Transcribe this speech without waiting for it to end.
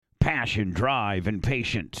passion, drive, and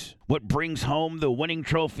patience. What brings home the winning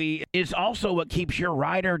trophy is also what keeps your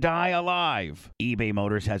ride or die alive. eBay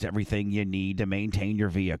Motors has everything you need to maintain your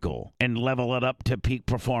vehicle and level it up to peak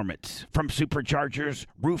performance. From superchargers,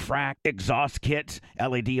 roof rack, exhaust kits,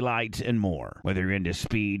 LED lights, and more. Whether you're into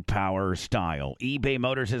speed, power, or style, eBay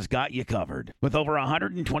Motors has got you covered. With over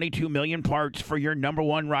 122 million parts for your number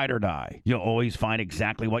one ride or die, you'll always find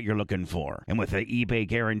exactly what you're looking for. And with the eBay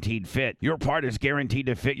Guaranteed Fit, your part is guaranteed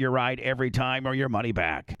to fit your ride every time or your money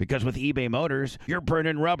back. Because with eBay Motors, you're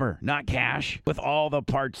burning rubber, not cash, with all the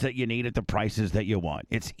parts that you need at the prices that you want.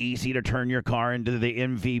 It's easy to turn your car into the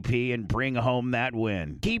MVP and bring home that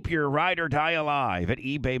win. Keep your ride or die alive at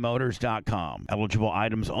ebaymotors.com. Eligible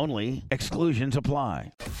items only. Exclusions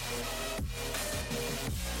apply.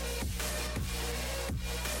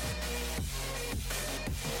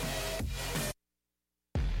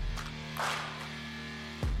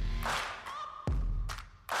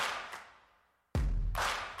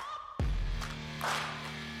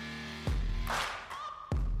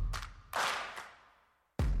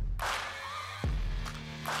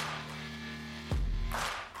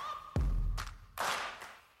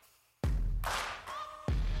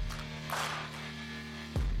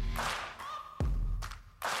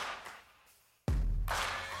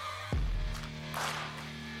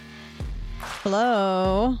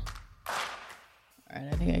 Hello. All right,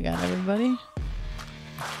 I think I got everybody.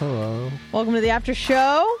 Hello. Welcome to the after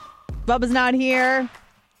show. Bubba's not here.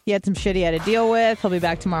 He had some shit he had to deal with. He'll be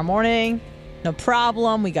back tomorrow morning. No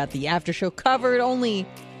problem. We got the after show covered.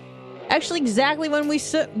 Actually, exactly when we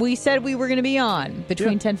said we were going to be on,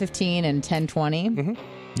 between 10:15 and 10:20. Mm-hmm.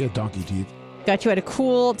 Yeah, donkey teeth. Got you at a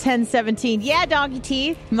cool 10:17. Yeah, donkey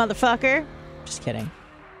teeth, motherfucker. Just kidding.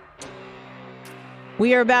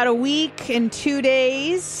 We are about a week and 2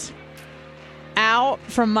 days out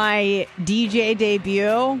from my DJ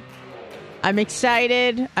debut. I'm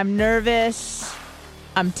excited. I'm nervous.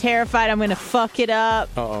 I'm terrified I'm going to fuck it up.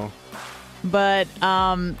 Uh-oh. But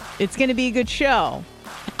it's going to be a good show.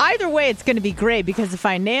 Either way, it's going to be great because if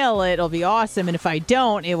I nail it, it'll be awesome, and if I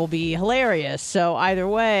don't, it will be hilarious. So either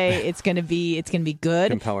way, it's going to be good.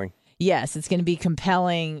 Compelling. Yes, it's going to be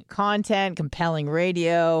compelling content, compelling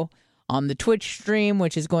radio on the Twitch stream,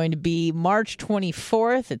 which is going to be March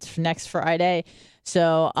 24th. It's next Friday.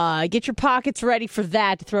 So get your pockets ready for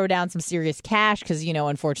that, to throw down some serious cash because,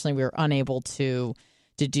 unfortunately, we were unable to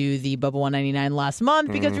do the Bubba 199 last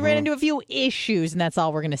month because we ran into a few issues, and that's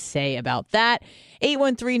all we're going to say about that.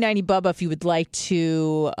 813-90-BUBBA if you would like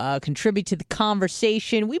to contribute to the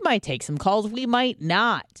conversation. We might take some calls. We might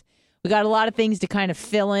not. We got a lot of things to kind of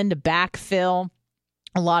fill in, to backfill.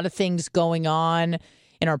 A lot of things going on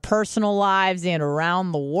in our personal lives and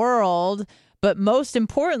around the world. But most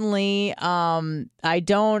importantly, I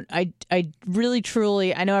really,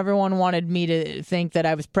 truly, I know everyone wanted me to think that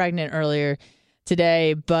I was pregnant earlier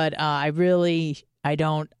today, but I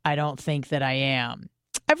don't think that I am.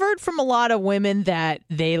 I've heard from a lot of women that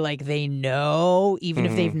they know, even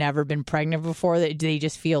if they've never been pregnant before, that they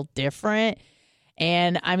just feel different.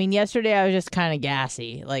 And I mean, yesterday I was just kind of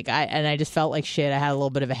gassy. I just felt like shit. I had a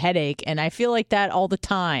little bit of a headache, and I feel like that all the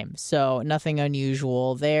time. So nothing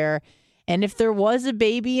unusual there. And if there was a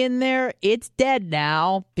baby in there, it's dead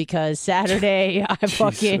now because Saturday I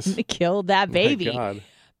fucking killed that baby. My God.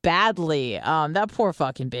 Badly. That poor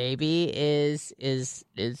fucking baby is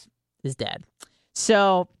dead.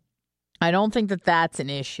 So I don't think that that's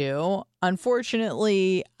an issue.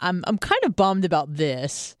 Unfortunately, I'm kind of bummed about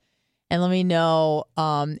this. And let me know,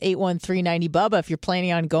 813-90-BUBBA, if you're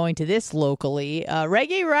planning on going to this locally.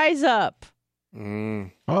 Reggae Rise Up.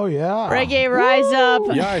 Oh, yeah. Reggae Rise Up.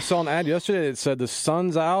 Yeah, I saw an ad yesterday that said the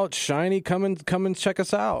sun's out, shiny, come and check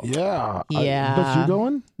us out. Yeah. But you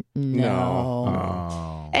going? No.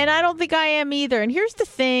 Oh. And I don't think I am either. And here's the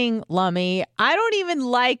thing, Lummy. I don't even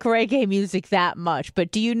like reggae music that much.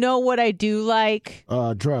 But do you know what I do like?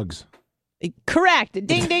 Drugs. Correct.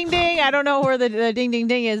 Ding, ding, ding. I don't know where the ding, ding,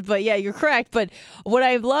 ding is, but yeah, you're correct. But what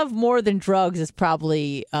I love more than drugs is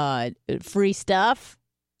probably free stuff.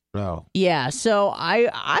 No. Yeah, so I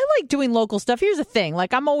like doing local stuff. Here's the thing.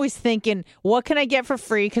 I'm always thinking, what can I get for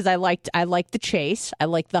free? Because I like the chase. I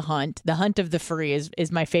like the hunt. The hunt of the free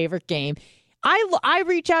is my favorite game. I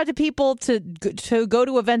reach out to people to go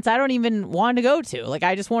to events I don't even want to go to.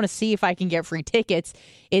 I just want to see if I can get free tickets.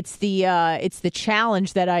 It's the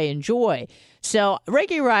challenge that I enjoy. So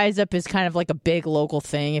Reggae Rise Up is kind of like a big local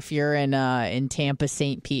thing if you're in Tampa,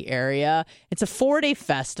 St. Pete area. It's a 4-day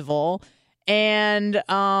festival. And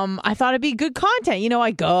I thought it'd be good content.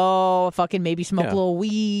 I go fucking maybe smoke a little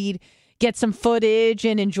weed, get some footage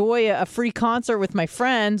and enjoy a free concert with my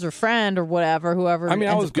friends or friend or whatever, whoever. I mean,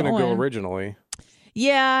 I ends was up going to go going. originally.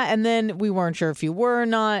 Yeah, and then we weren't sure if you were or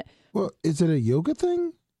not. Well, is it a yoga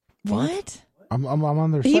thing? What? I'm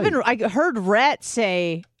on their site. Even I heard Rhett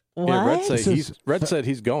say what? Yeah, Red said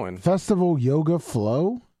he's going. Festival Yoga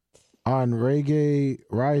Flow on Reggae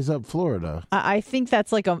Rise Up Florida. I think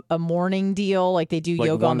that's like a morning deal. Like they do Like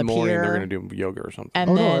yoga on the one morning pier. they're going to do yoga or something. And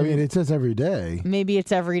Oh then no, I mean it says every day. maybe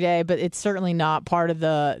it's every day, but it's certainly not part of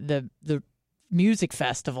the music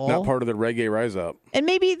festival. Not part of the Reggae Rise Up. And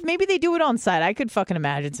maybe they do it on site. I could fucking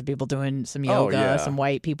imagine some people doing some yoga, yeah. some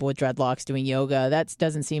white people with dreadlocks doing yoga. That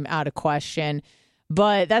doesn't seem out of question.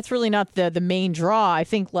 But that's really not the main draw. I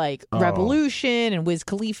think like Revolution and Wiz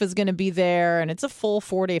Khalifa's going to be there, and it's a full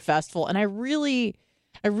 4-day festival. And I really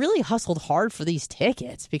hustled hard for these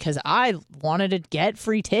tickets because I wanted to get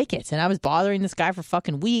free tickets, and I was bothering this guy for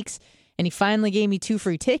fucking weeks, and he finally gave me 2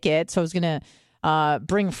 free tickets. So I was going to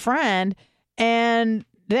bring a friend, and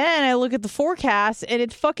then I look at the forecast, and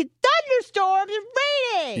it's fucking thunderstorms and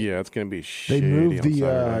raining. Yeah, it's going to be They shitty moved on the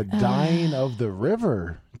Saturday. dying of the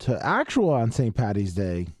river to actual on St. Patty's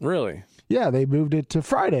Day. Really? Yeah, they moved it to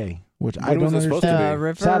Friday, which I When don't was it supposed to understand. be?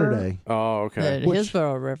 River, Saturday. Oh, okay. the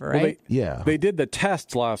Hillsborough River, right? Well, Yeah. they did the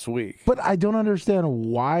tests last week. But I don't understand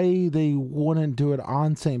why they wouldn't do it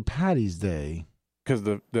on St. Patty's Day. Because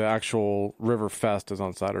the actual River Fest is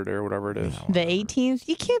on Saturday or whatever it is. The 18th,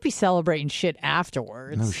 you can't be celebrating shit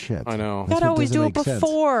afterwards. No shit. I know. That's Gotta what always doesn't do it make sense.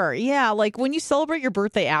 before. Yeah, like when you celebrate your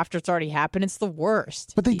birthday after it's already happened, it's the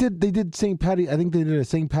worst. But they did St. Patty. I think they did a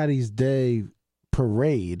St. Patty's Day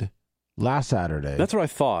parade last Saturday. That's what I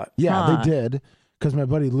thought. Yeah, Huh. they did because my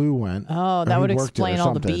buddy Lou went. Oh, or that he would worked it or explain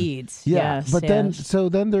all the something. beads. Yeah, Yes, but then yes.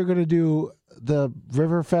 then they're gonna do the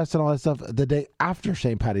River Fest and all that stuff the day after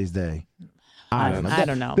St. Patty's Day. I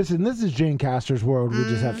don't know. Listen, this is Jane Castor's world. We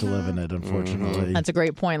just have to live in it, unfortunately. That's a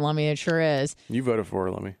great point, Lummy. It sure is. You voted for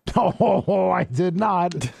her, Lemmy. Oh, I did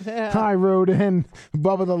not. I wrote in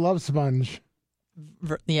Bubba the Love Sponge.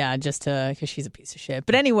 Yeah, just because she's a piece of shit.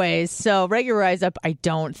 But anyways, so regular Rise Up, I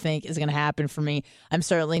don't think is going to happen for me. I'm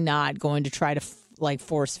certainly not going to try to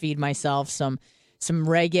force feed myself some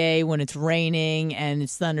reggae when it's raining and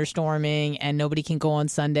it's thunderstorming and nobody can go on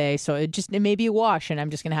Sunday. So it may be a wash, and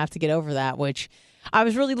I'm just going to have to get over that, which I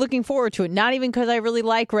was really looking forward to it. Not even because I really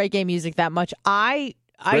like reggae music that much. I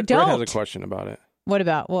don't. Red has a question about it. What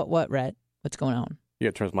about what Red? What's going on? You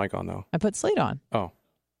got to turn his mic on, though. I put Slate on. Oh.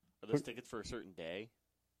 Are those tickets for a certain day?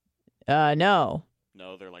 No.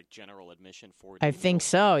 No, they're like general admission for I think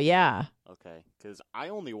so, yeah. Okay, because I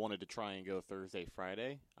only wanted to try and go Thursday,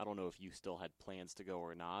 Friday. I don't know if you still had plans to go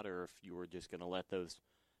or not, or if you were just going to let those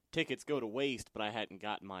tickets go to waste, but I hadn't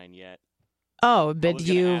gotten mine yet. Oh, but was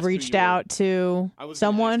gonna you ask who reached you were- out to I was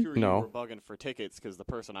someone? Gonna ask who No. you were bugging for tickets, because the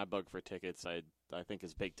person I bug for tickets, I think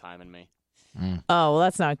is big time in me. Oh, well,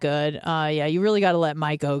 that's not good. Yeah, you really got to let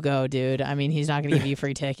Mike go, dude. I mean, he's not going to give you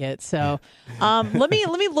free tickets. So, let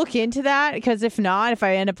me look into that, because if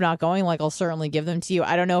I end up not going, like, I'll certainly give them to you.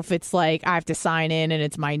 I don't know if it's like I have to sign in and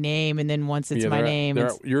it's my name, and then once it's my name,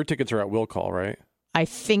 your tickets are at will call, right? I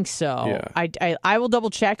think so. Yeah. I will double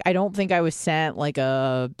check. I don't think I was sent like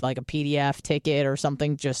a PDF ticket or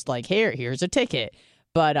something. Just like here's a ticket.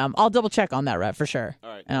 But I'll double check on that, Rhett, for sure. All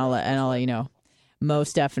right. And I'll let you know.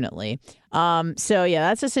 Most definitely. So yeah,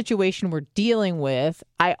 that's a situation we're dealing with.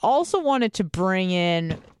 I also wanted to bring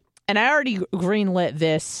in, and I already greenlit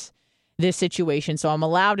this situation, so I'm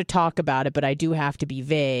allowed to talk about it, but I do have to be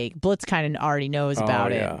vague. Blitz kind of already knows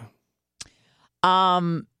about it.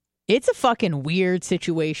 It's a fucking weird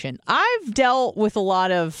situation. I've dealt with a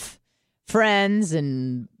lot of friends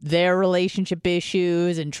and their relationship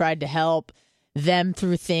issues and tried to help them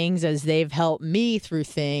through things as they've helped me through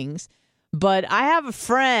things. But I have a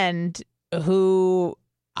friend who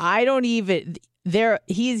I don't even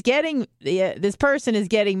this person is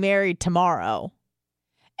getting married tomorrow.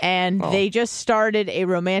 And they just started a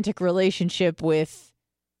romantic relationship with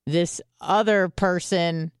this other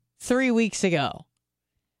person 3 weeks ago.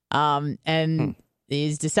 And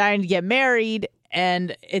he's deciding to get married,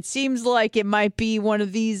 and it seems like it might be one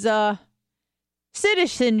of these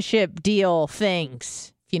citizenship deal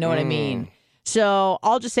things, if you know what I mean. So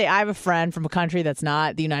I'll just say I have a friend from a country that's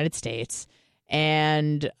not the United States,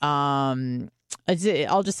 and I'll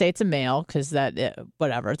just say it's a male, because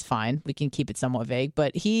whatever, it's fine. We can keep it somewhat vague.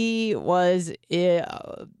 But he was in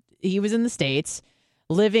the States,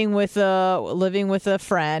 living with a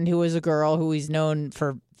friend who was a girl who he's known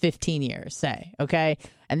for 15 years, say, okay?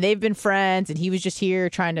 And they've been friends, and he was just here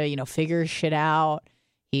trying to, figure shit out.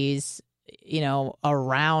 He's,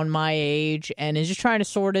 around my age, and is just trying to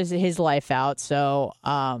sort his life out. So,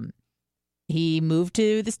 he moved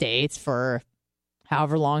to the States for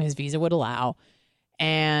however long his visa would allow.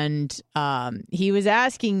 And he was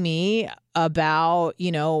asking me about,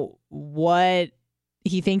 what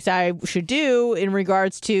he thinks I should do in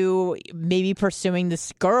regards to maybe pursuing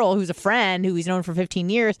this girl who's a friend who he's known for 15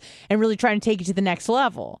 years and really trying to take it to the next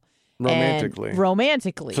level.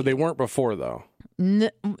 Romantically. So they weren't before, though.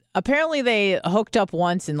 Apparently they hooked up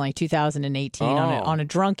once in like 2018 on a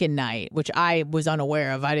drunken night, which I was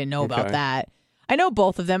unaware of. I didn't know about that. I know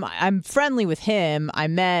both of them. I'm friendly with him. I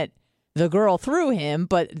met the girl through him,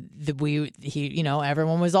 but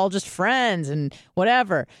everyone was all just friends and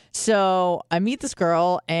whatever. So I meet this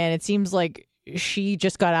girl, and it seems like she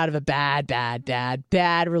just got out of a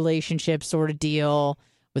bad relationship sort of deal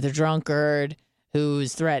with a drunkard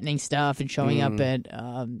who's threatening stuff and showing up at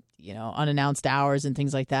unannounced hours and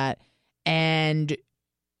things like that. And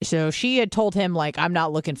so she had told him, like, I'm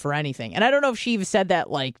not looking for anything. And I don't know if she even said that,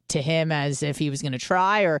 like, to him as if he was going to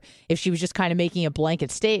try, or if she was just kind of making a blanket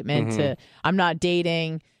statement to, I'm not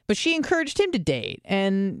dating. But she encouraged him to date.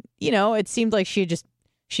 And, it seemed like she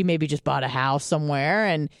maybe just bought a house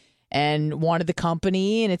somewhere and wanted the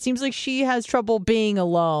company. And it seems like she has trouble being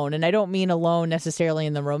alone. And I don't mean alone necessarily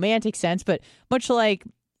in the romantic sense, but much like,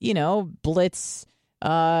 Blitz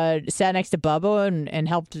sat next to Bubba and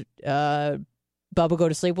helped Bubba go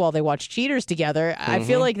to sleep while they watch Cheaters together. I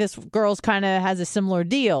feel like this girl's kind of has a similar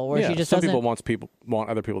deal where she just some doesn't... people want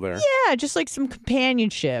other people there. Yeah, just like some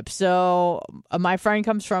companionship. So my friend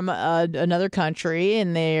comes from another country,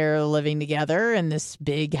 and they're living together in this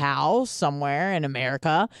big house somewhere in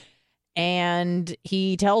America. And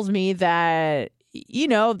he tells me that,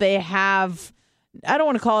 they have... I don't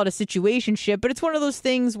want to call it a situationship, but it's one of those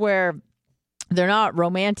things where they're not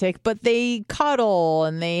romantic, but they cuddle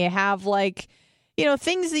and they have like...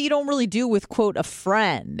 things that you don't really do with, quote, a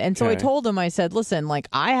friend. And so I told him, I said, listen, like,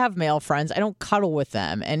 I have male friends. I don't cuddle with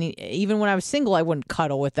them. And even when I was single, I wouldn't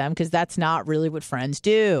cuddle with them because that's not really what friends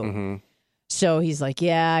do. So he's like,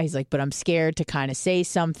 but I'm scared to kind of say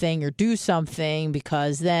something or do something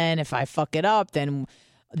because then if I fuck it up, then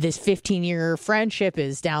this 15-year friendship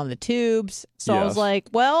is down the tubes. So I was like,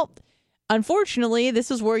 well, unfortunately,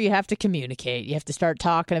 this is where you have to communicate. You have to start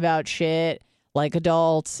talking about shit like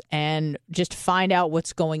adults and just find out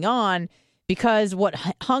what's going on, because what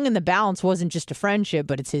hung in the balance wasn't just a friendship,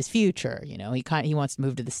 but it's his future. He wants to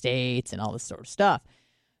move to the States and all this sort of stuff.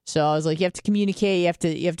 So I was like, you have to communicate. You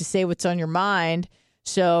have to say what's on your mind.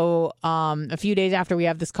 So a few days after we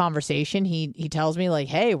have this conversation, he tells me like,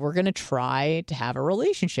 hey, we're going to try to have a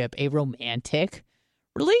relationship, a romantic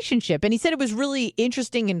relationship. And he said it was really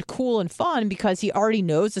interesting and cool and fun because he already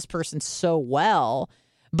knows this person so well.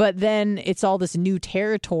 But then it's all this new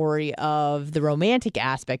territory of the romantic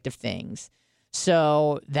aspect of things.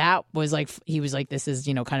 So that was like, he was like, this is,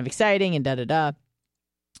 kind of exciting and da-da-da.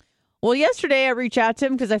 Well, yesterday I reached out to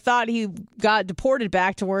him because I thought he got deported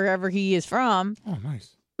back to wherever he is from. Oh,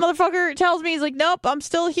 nice. Motherfucker tells me, he's like, nope, I'm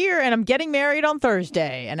still here and I'm getting married on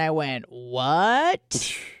Thursday. And I went,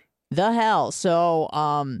 what the hell? So,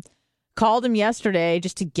 called him yesterday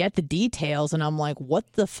just to get the details, and I'm like,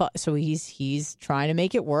 what the fuck? So he's trying to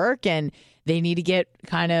make it work, and they need to get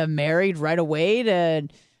kind of married right away to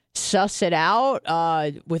suss it out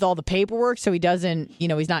with all the paperwork so he doesn't,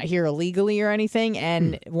 he's not here illegally or anything.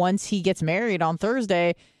 And once he gets married on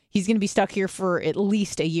Thursday, he's going to be stuck here for at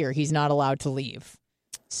least a year. He's not allowed to leave.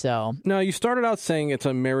 So now, you started out saying it's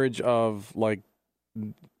a marriage of like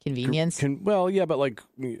convenience. But like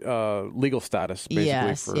legal status,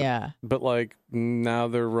 basically. Yes, But like now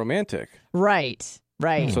they're romantic. Right.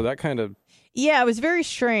 So that kind of... Yeah, it was very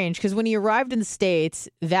strange because when he arrived in the States,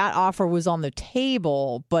 that offer was on the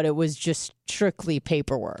table, but it was just strictly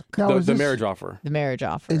paperwork. Now, the marriage offer. The marriage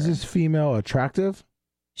offer. Is this female attractive?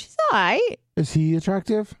 She's all right. Is he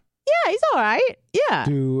attractive? Yeah, he's all right. Yeah.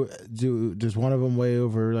 Does one of them weigh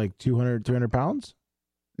over like 200, 300 pounds?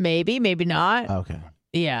 Maybe not. Okay.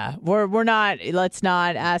 Yeah, we're not. Let's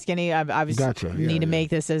not ask any. Obviously, need to make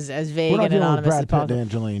this as vague and anonymous as possible. Brad Pitt and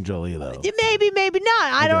Angelina Jolie, though. Maybe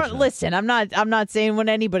not. I don't listen. I'm not saying what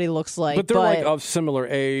anybody looks like, but they're like of similar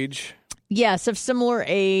age. Yes, of similar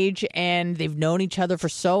age, and they've known each other for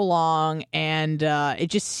so long, and it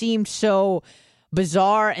just seemed so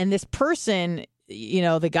bizarre. And this person,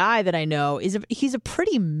 the guy that I know, he's a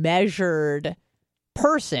pretty measured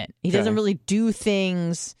person. He doesn't really do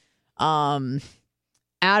things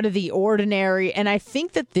out of the ordinary. And I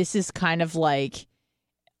think that this is kind of like,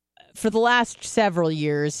 for the last several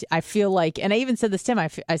years, I feel like, and I even said this to him,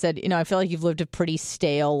 I said, I feel like you've lived a pretty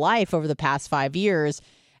stale life over the past 5 years.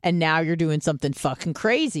 and now you're doing something fucking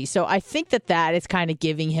crazy. So I think that is kind of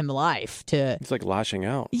giving him life to. It's like lashing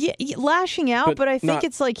out. Yeah, lashing out, but I think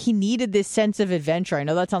it's like he needed this sense of adventure. I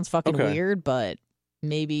know that sounds fucking weird, but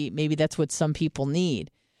maybe that's what some people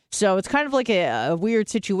need. So it's kind of like a weird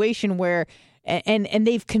situation where, and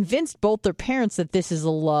they've convinced both their parents that this is a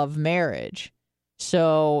love marriage.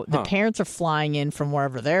 So the parents are flying in from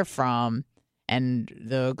wherever they're from, and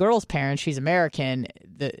the girl's parents, she's American.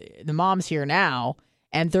 The mom's here now,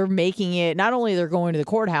 and they're making it. Not only they're going to the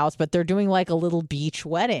courthouse, but they're doing like a little beach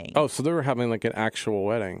wedding. Oh, so they were having like an actual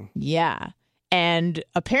wedding. Yeah, and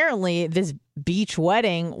apparently this beach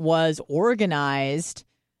wedding was organized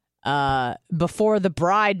before the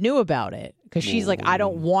bride knew about it, because she's like, I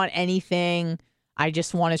don't want anything. I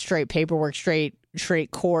just want a straight paperwork,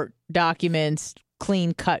 straight court documents,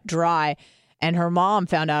 clean cut, dry. And her mom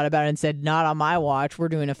found out about it and said, not on my watch. We're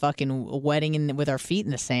doing a fucking wedding with our feet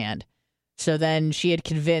in the sand. So then she had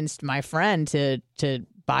convinced my friend to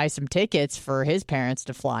buy some tickets for his parents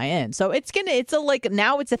to fly in. So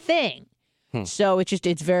now it's a thing. So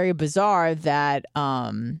it's very bizarre that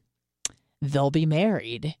they'll be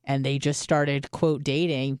married, and they just started, quote,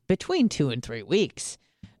 dating between 2 and 3 weeks.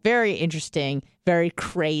 Very interesting, very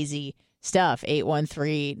crazy stuff.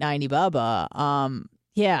 813-90-BUBBA.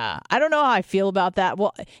 Yeah, I don't know how I feel about that.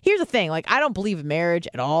 Well, here's the thing. Like, I don't believe in marriage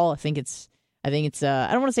at all. I think it's I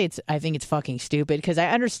don't want to say I think it's fucking stupid, because I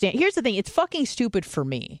understand. Here's the thing. It's fucking stupid for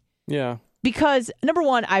me. Yeah. Because, number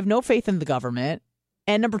one, I have no faith in the government.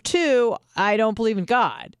 And number two, I don't believe in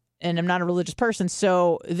God. And I'm not a religious person.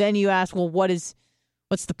 So then you ask, well, what's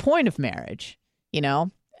the point of marriage? You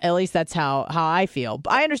know? At least that's how I feel.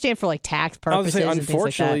 But I understand for like tax purposes. I was and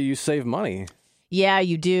unfortunately, things like that. you save money. Yeah,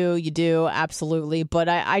 you do, absolutely. But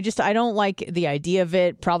I don't like the idea of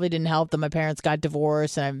it. Probably didn't help that my parents got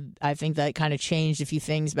divorced, and I think that kind of changed a few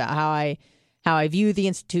things about how I view the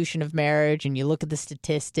institution of marriage. And you look at the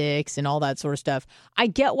statistics and all that sort of stuff. I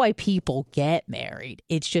get why people get married.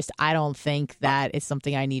 It's just I don't think that it's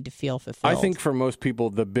something I need to feel fulfilled. I think for most people,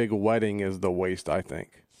 the big wedding is the waste. I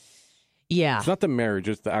think. Yeah, it's not the marriage;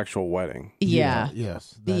 it's the actual wedding. Yeah.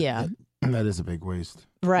 Yes. That is a big waste.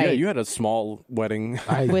 Right. Yeah, you had a small wedding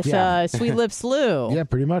with Sweet Lips Lou. Yeah,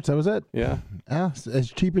 pretty much. That was it. Yeah.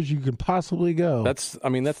 As cheap as you can possibly go. That's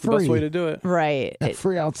the best way to do it. Right.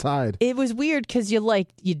 Free outside. It was weird because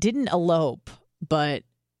you didn't elope, but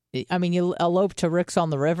I mean, you eloped to Rick's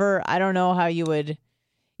on the River. I don't know how you would.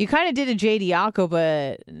 You kind of did a J. Diaco,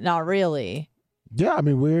 but not really. Yeah, I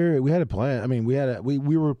mean, we had a plan. I mean,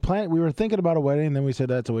 we were thinking about a wedding, and then we said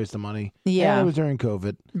that's a waste of money. Yeah, and it was during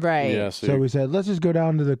COVID. Right. Yeah, so we said let's just go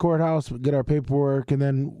down to the courthouse, get our paperwork, and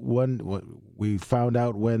then we found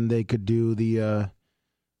out when they could do the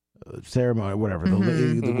ceremony, whatever.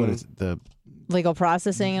 Mm-hmm. What is it, the legal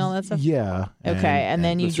processing and all that stuff. Yeah. Okay, and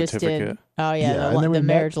then you just did. Oh yeah, the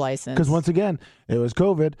marriage license. Because once again, it was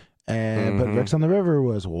COVID, but Rick's on the River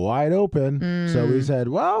was wide open. So we said,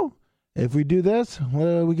 well, if we do this,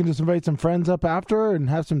 we can just invite some friends up after and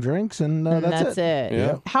have some drinks, and that's it.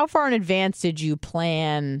 Yeah. How far in advance did you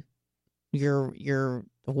plan your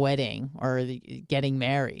wedding or getting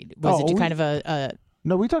married? Was it kind of a?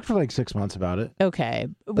 No, we talked for like 6 months about it. Okay,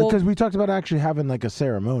 because we talked about actually having like a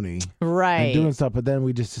ceremony, right, and doing stuff. But then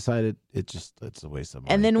we just decided it's a waste of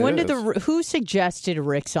money. And then who suggested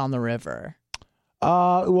Rick's on the River?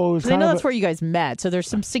 Well, it was I know that's where you guys met, so there's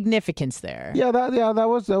some significance there. Yeah, that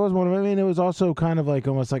was one of them. I mean, it was also kind of like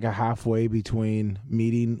almost like a halfway between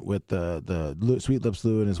meeting with the Sweet Lips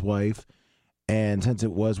Lou and his wife, and since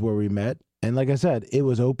it was where we met, and like I said, it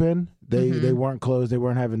was open. They weren't closed. They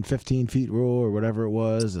weren't having 15 feet rule or whatever it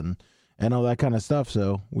was, and all that kind of stuff.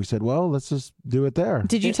 So we said, well, let's just do it there.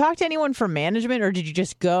 Did you talk to anyone from management, or did you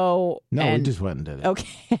just go? No, we just went and did it. Okay,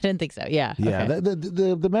 I didn't think so. Yeah. Yeah. Okay.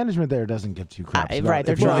 The management there doesn't give two craps. Right.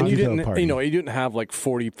 They're drunk. You didn't have like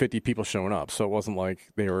 40, 50 people showing up, so it wasn't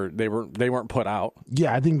like they weren't put out.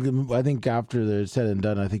 Yeah, I think after they're said and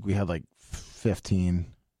done, I think we had like 15,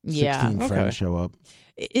 16 friends show up.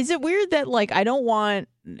 Is it weird that like I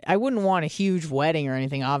wouldn't want a huge wedding or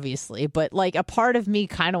anything, obviously, but like a part of me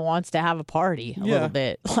kind of wants to have a party a little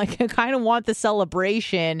bit. Like I kind of want the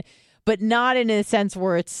celebration, but not in a sense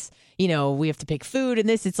where it's, we have to pick food and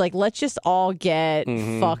this. It's like, let's just all get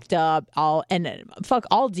fucked up. I'll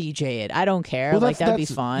DJ it. I don't care. Well, that'd be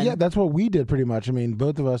fun. Yeah, that's what we did pretty much. I mean,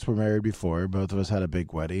 both of us were married before. Both of us had a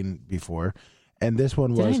big wedding before. And this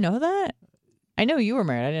one was... Did I know that? I know you were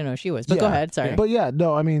married. I didn't know she was. But go ahead. Sorry. But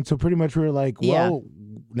no, I mean, so pretty much we were like, well,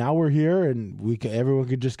 now we're here and everyone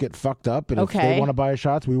could just get fucked up. And if they want to buy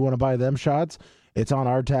shots, we want to buy them shots. It's on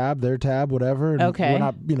our tab, their tab, whatever. And Okay. we're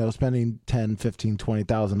not, spending $10,000, $15,000,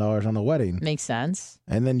 $20,000 on the wedding. Makes sense.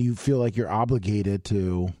 And then you feel like you're obligated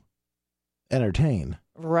to entertain.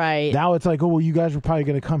 Right. Now it's like, oh, well, you guys were probably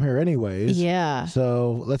going to come here anyways. Yeah.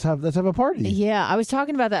 So let's have a party. Yeah, I was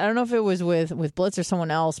talking about that. I don't know if it was with Blitz or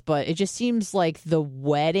someone else, but it just seems like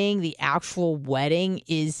the actual wedding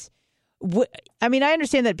is. I mean, I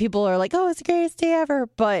understand that people are like, oh, it's the greatest day ever,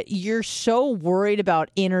 but you're so worried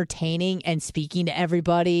about entertaining and speaking to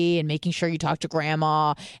everybody and making sure you talk to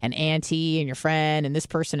grandma and auntie and your friend and this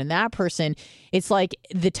person and that person. It's like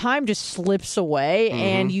the time just slips away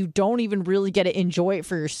and you don't even really get to enjoy it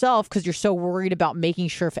for yourself because you're so worried about making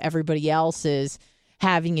sure if everybody else is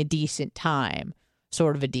having a decent time,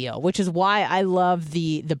 sort of a deal, which is why I love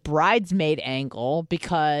the bridesmaid angle,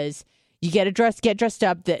 because you get dressed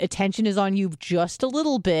up. The attention is on you just a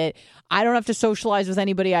little bit. I don't have to socialize with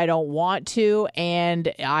anybody I don't want to,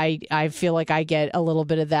 and I feel like I get a little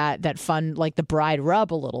bit of that fun, like the bride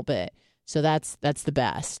rub a little bit. So that's the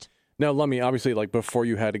best. Now, Lummi, obviously, like before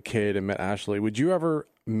you had a kid and met Ashley, would you ever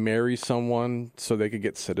marry someone so they could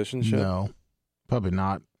get citizenship? No, probably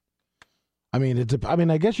not. I mean,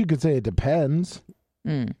 I guess you could say it depends.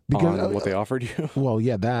 Because on what they offered you. Well,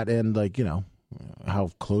 yeah, that and how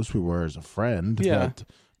close we were as a friend. Yeah. But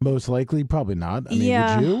most likely, probably not. I mean,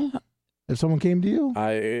 Yeah. would you? If someone came to you?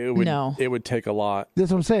 No. It would take a lot.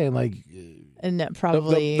 That's what I'm saying. Like, And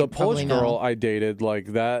probably the Polish probably girl no. I dated,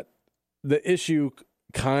 like that, the issue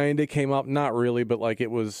kind of came up, not really, but like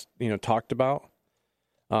it was, talked about.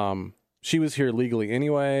 She was here legally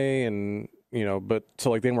anyway, and but so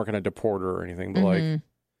like they weren't going to deport her or anything, but like.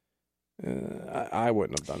 I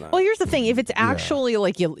wouldn't have done that. Well, here's the thing: if it's actually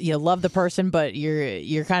like you love the person, but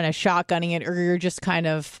you're kind of shotgunning it, or you're just kind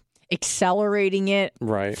of accelerating it,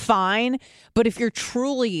 right? Fine. But if you're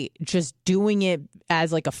truly just doing it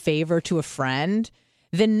as like a favor to a friend,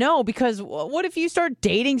 then no. Because what if you start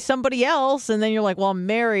dating somebody else and then you're like, well, I'm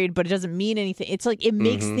married, but it doesn't mean anything. It's like it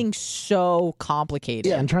makes things so complicated.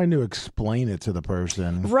 yeah, and trying to explain it to the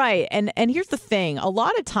person. Right. And here's the thing. A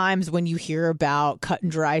lot of times when you hear about cut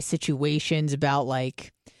and dry situations about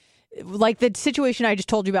like the situation I just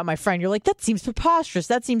told you about my friend, you're like, that seems preposterous.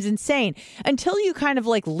 That seems insane. Until you kind of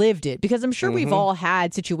like lived it. Because I'm sure we've all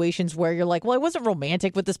had situations where you're like, well, I wasn't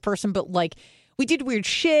romantic with this person, but like we did weird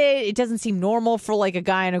shit. It doesn't seem normal for like a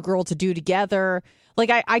guy and a girl to do together. Like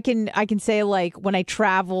I can say like when I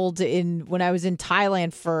traveled when I was in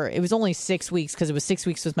Thailand it was only 6 weeks because it was 6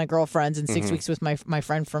 weeks with my girlfriends and 6 weeks with my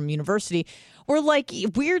friend from university, where like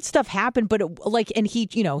weird stuff happened, but and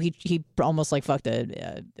he almost like fucked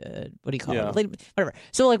a what do you call it? Like, whatever.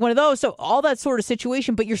 So like one of those, so all that sort of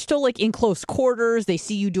situation, but you're still like in close quarters. They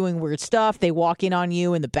see you doing weird stuff. They walk in on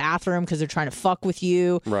you in the bathroom because they're trying to fuck with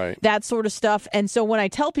you. Right. That sort of stuff. And so when I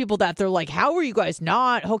tell people that, they're like, how are you guys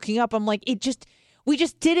not hooking up? I'm like, we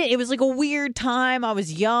just did it. It was like a weird time. I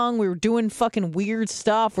was young. We were doing fucking weird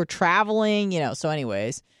stuff. We're traveling, So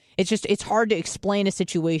anyways, it's hard to explain a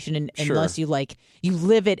situation unless you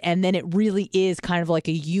live it. And then it really is kind of like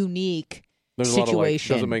a unique There's situation. A lot of like,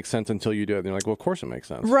 doesn't make sense until you do it. And you're like, well, of course it makes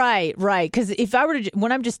sense. Right. Because if I were to,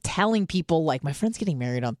 when I'm just telling people like my friend's getting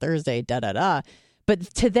married on Thursday, but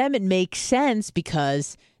to them it makes sense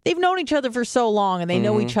because they've known each other for so long and they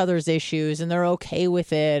know each other's issues and they're okay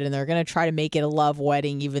with it and they're going to try to make it a love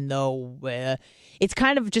wedding, even though it's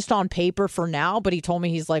kind of just on paper for now. But he told me,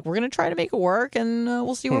 he's like, we're going to try to make it work and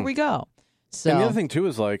we'll see where we go. So, and the other thing too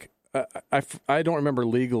is like, I don't remember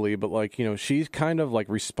legally, but like, she's kind of like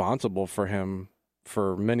responsible for him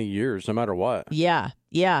for many years, no matter what. Yeah.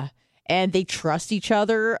 And they trust each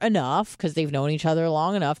other enough because they've known each other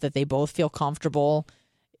long enough that they both feel comfortable,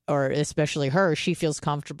 or especially her, she feels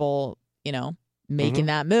comfortable, making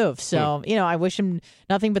that move. So, I wish him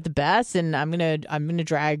nothing but the best, and I'm gonna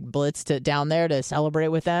drag Blitz down there to celebrate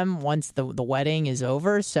with them once the wedding is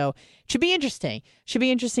over. So it should be interesting. Should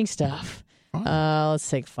be interesting stuff. Let's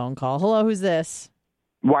take a phone call. Hello, who's this?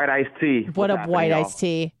 White Iced Tea. What up, White Iced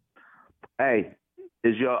Tea? Hey,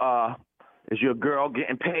 is your girl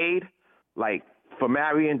getting paid like for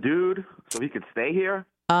marrying dude so he could stay here?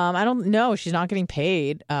 I don't know. She's not getting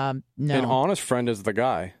paid. No. An honest friend is the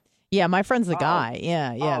guy. Yeah, my friend's the guy.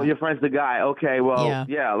 Yeah. Oh, your friend's the guy. Okay, well,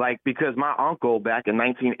 yeah, like because my uncle back in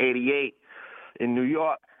 1988 in New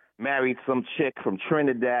York married some chick from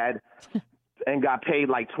Trinidad and got paid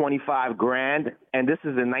like $25,000, and this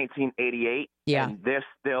is in 1988. Yeah, and they're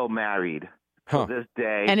still married to this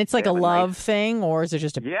day. And it's like a love thing, or is it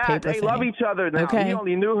just a paper they thing? love each other now. Okay. He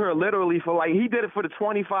only knew her literally for he did it for the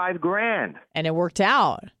 $25,000, and it worked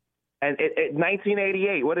out. And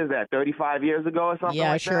 1988, what is that? 35 years ago or something? Yeah,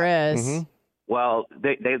 like it sure that? is. Well,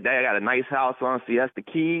 they got a nice house on Siesta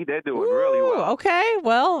Key. They're doing really well. Okay,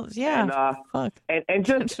 well, yeah. And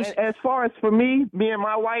just and as far as for me and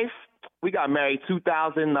my wife, we got married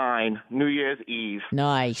 2009 New Year's Eve.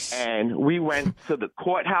 Nice. And we went to the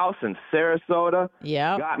courthouse in Sarasota.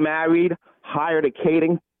 Yeah. Got married, hired a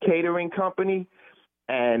catering company,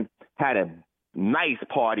 and had a nice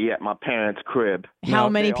party at my parents' crib. How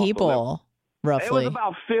many people? Roughly. It was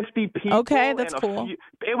about 50 people. Okay, that's cool.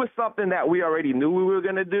 It was something that we already knew we were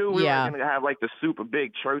going to do. We were going to have like the super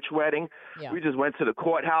big church wedding. Yeah. We just went to the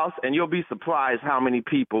courthouse, and you'll be surprised how many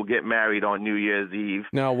people get married on New Year's Eve.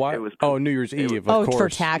 Now, why? New Year's Eve, of course. For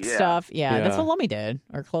tax stuff. Yeah, that's what Lummi did,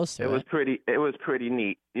 or close to it. It was pretty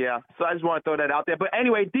neat. Yeah. So I just want to throw that out there. But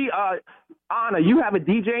anyway, Anna, you have a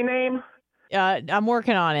DJ name? I'm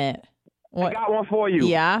working on it. I got one for you.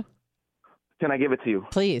 Yeah. Can I give it to you?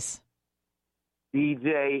 Please.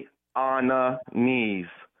 DJ Anna Knees.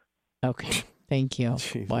 Okay. Thank you.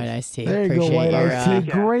 White Ice Tea. There you go, White Ice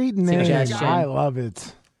Tea. Great name. Suggestion. I love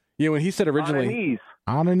it. Yeah, when he said originally.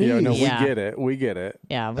 Anna Knees. Yeah, no, we get it.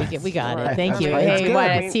 Yeah, we got it. Thank you. Hey,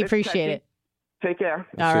 White Ice Tea, appreciate it. Take care.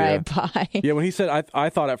 All right, bye. Yeah, when he said, I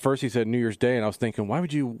thought at first he said New Year's Day, and I was thinking, why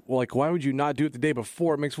would you not do it the day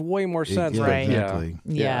before? It makes way more sense. Right. Exactly.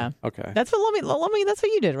 Yeah. Okay. That's what Lummi, that's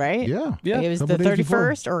what you did, right? Yeah. It was the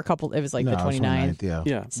 31st or it was like the 29th.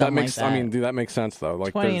 Yeah. That makes, that makes sense though.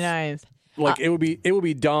 Like 29th. Like it would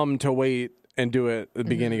be dumb to wait and do it at the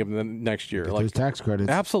beginning of the next year. Get like those tax credits.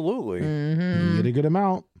 Absolutely. Mm-hmm. You get a good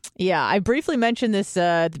amount. Yeah, I briefly mentioned this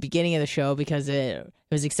at the beginning of the show because it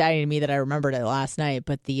was exciting to me that I remembered it last night.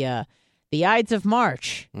 But the Ides of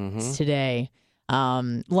March is today.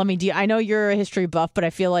 Lummi, I know you're a history buff, but I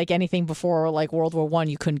feel like anything before like World War I,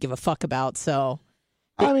 you couldn't give a fuck about. So,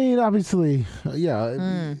 I mean, obviously,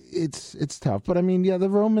 it's tough, but I mean, the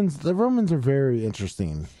Romans are very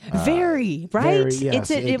interesting. Very right. Very, yes,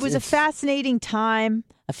 it was a fascinating time,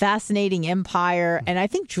 a fascinating empire, and I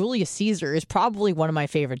think Julius Caesar is probably one of my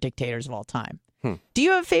favorite dictators of all time. Do you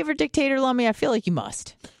have a favorite dictator, Lummi? I feel like you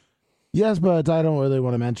must. Yes, but I don't really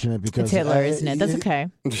want to mention it because it's Hitler, isn't it? That's okay.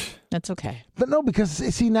 That's okay. But no, because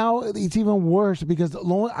see now it's even worse because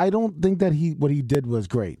I don't think that what he did was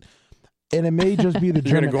great. And it may just be the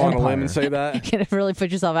German You're going to go Empire. on a limb and say that? You're going to really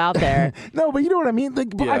put yourself out there. No, but you know what I mean?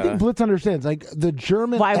 Like, I think Blitz understands. Like, the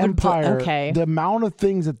German Empire, the amount of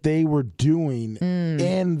things that they were doing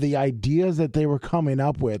and the ideas that they were coming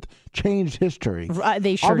up with changed history.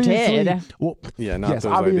 They sure did. Well, not those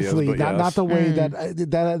obviously, ideas, but not the way that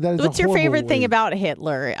is. What's your favorite thing about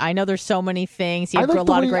Hitler? I know there's so many things. You have a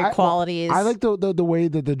lot of great qualities. I like the way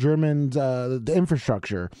that the Germans, the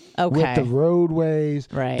infrastructure, with the roadways,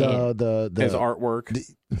 right. His artwork.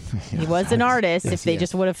 He was an artist. If they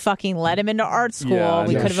just would have fucking let him into art school,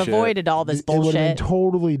 we could have avoided all this bullshit. It would have been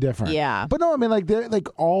totally different. Yeah. But no, I mean,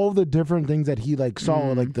 like all the different things that he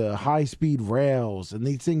saw, like the high speed rails and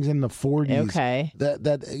these things in the 40s. Okay. That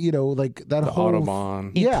that the whole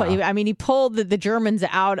Autobahn. He pulled the Germans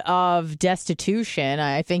out of destitution.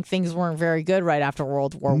 I think things weren't very good right after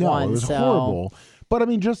World War I. It was horrible. But I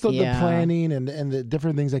mean, just the planning and the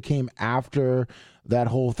different things that came after that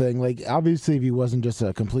whole thing. Like, obviously, if he wasn't just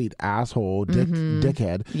a complete asshole,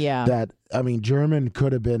 dickhead, that, I mean, German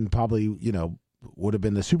could have been probably, would have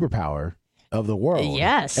been the superpower of the world.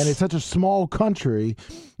 Yes. And it's such a small country.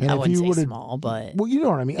 And I if wouldn't you say small, but... Well, you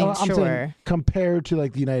know what I mean. I'm saying compared to,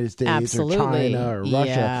 like, the United States or China or Russia.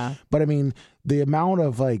 Yeah. But, I mean, the amount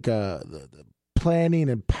of, like... planning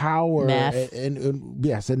and power and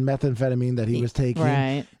methamphetamine that he was taking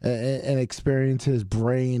and experience his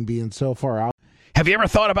brain being so far out. Have you ever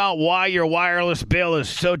thought about why your wireless bill is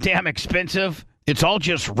so damn expensive? It's all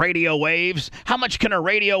just radio waves. How much can a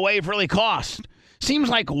radio wave really cost? Seems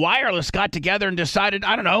like wireless got together and decided,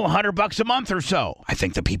 I don't know, $100 a month or so. I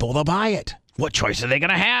think the people will buy it. What choice are they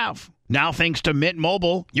going to have? Now, thanks to Mint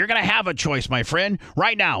Mobile, you're going to have a choice, my friend.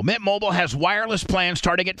 Right now, Mint Mobile has wireless plans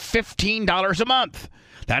starting at $15 a month.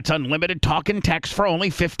 That's unlimited talk and text for only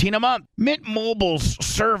 $15 a month. Mint Mobile's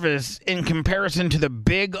service, in comparison to the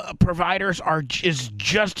big providers, is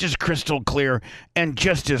just as crystal clear and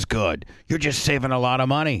just as good. You're just saving a lot of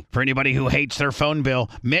money. For anybody who hates their phone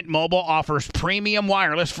bill, Mint Mobile offers premium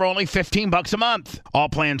wireless for only $15 a month. All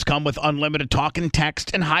plans come with unlimited talk and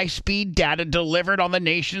text and high-speed data delivered on the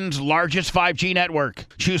nation's largest 5G network.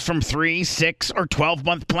 Choose from 3, 6, or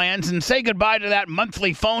 12-month plans and say goodbye to that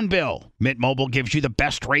monthly phone bill. Mint Mobile gives you the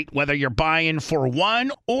best rate whether you're buying for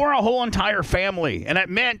one or a whole entire family. And at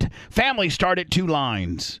Mint, families start at 2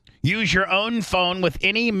 lines. Use your own phone with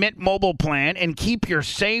any Mint Mobile plan and keep your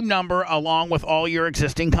same number along with all your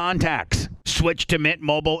existing contacts. Switch to Mint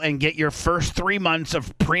Mobile and get your first 3 months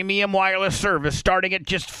of premium wireless service starting at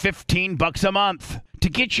just $15 a month. To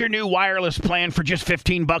get your new wireless plan for just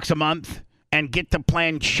 $15 a month and get the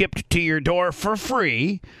plan shipped to your door for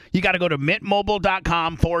free, you got to go to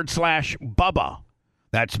mintmobile.com/Bubba.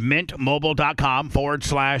 That's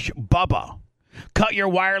mintmobile.com/Bubba. Cut your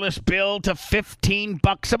wireless bill to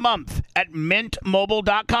 $15 a month at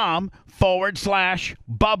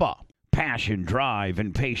mintmobile.com/Bubba. Passion, drive,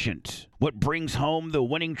 and patience. What brings home the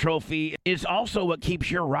winning trophy is also what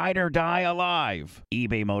keeps your ride or die alive.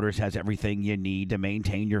 eBay Motors has everything you need to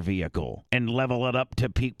maintain your vehicle and level it up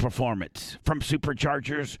to peak performance. From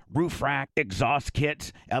superchargers, roof rack, exhaust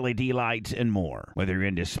kits, LED lights, and more. Whether you're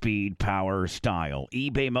into speed, power, or style,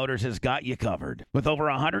 eBay Motors has got you covered. With over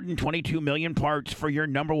 122 million parts for your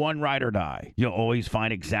number one ride or die, you'll always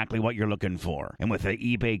find exactly what you're looking for. And with the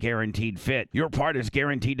eBay Guaranteed Fit, your part is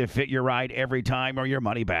guaranteed to fit your ride every time or your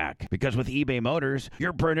money back. Because with eBay Motors,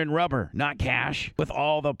 you're burning rubber, not cash, with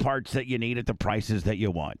all the parts that you need at the prices that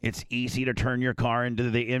you want. It's easy to turn your car into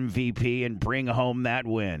the MVP and bring home that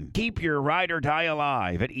win. Keep your ride or die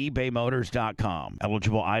alive at ebaymotors.com.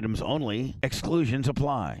 Eligible items only. Exclusions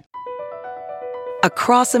apply.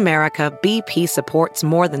 Across America, BP supports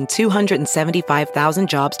more than 275,000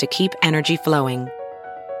 jobs to keep energy flowing.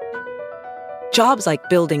 Jobs like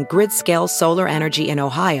building grid-scale solar energy in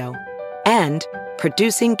Ohio and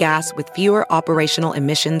producing gas with fewer operational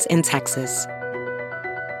emissions in Texas.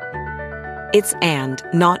 It's and,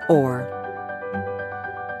 not or.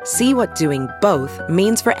 See what doing both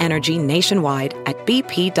means for energy nationwide at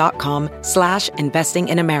bp.com/investing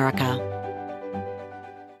in America.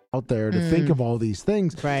 Out there to think of all these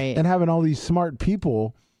things, right? And having all these smart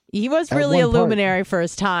people. He was really a luminary for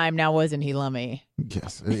his time, now wasn't he, Lummy?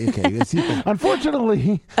 Yes. Okay.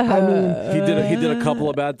 Unfortunately, I mean, he did a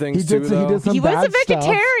couple of bad things too. He was a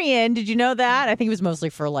vegetarian. Did you know that? I think it was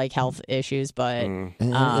mostly for like health issues, but and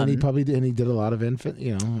he probably did. And he did a lot of infant.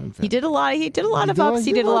 He did a lot. He did a lot of ups.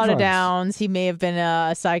 He did a lot of downs. He may have been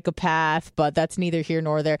a psychopath, but that's neither here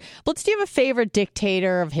nor there. But do you have a favorite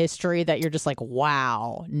dictator of history that you're just like,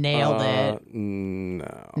 wow, nailed it? No.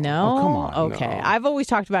 No. Oh, come on. Okay. No. I've always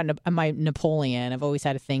talked about my Napoleon. I've always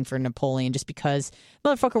had a thing for Napoleon, just because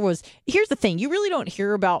motherfucker was. Here's the thing: you really don't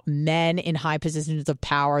hear about men in high positions of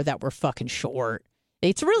power that were fucking short.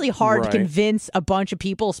 It's really hard to convince a bunch of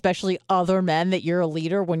people, especially other men, that you're a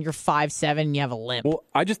leader when you're 5'7" and you have a limp. Well,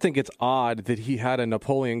 I just think it's odd that he had a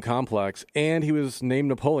Napoleon complex and he was named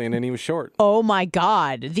Napoleon and he was short. Oh my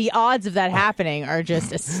God. The odds of that happening are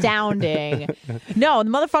just astounding. No, the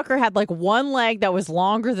motherfucker had like one leg that was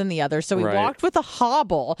longer than the other, so he walked with a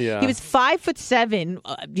hobble. Yeah. He was 5'7",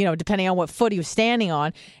 depending on what foot he was standing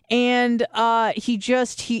on. And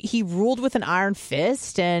he ruled with an iron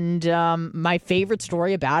fist. And my favorite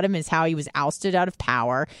story about him is how he was ousted out of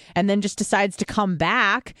power and then just decides to come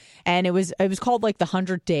back. And it was called like the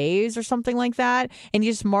 100 Days or something like that. And he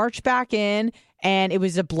just marched back in. And it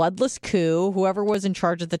was a bloodless coup. Whoever was in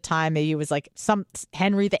charge at the time, maybe it was like some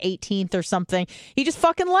Henry the 18th or something. He just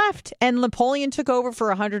fucking left. And Napoleon took over for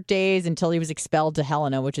 100 days until he was expelled to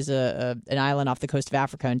Helena, which is an island off the coast of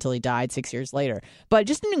Africa, until he died 6 years later. But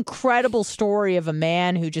just an incredible story of a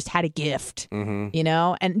man who just had a gift,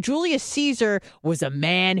 And Julius Caesar was a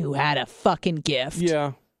man who had a fucking gift.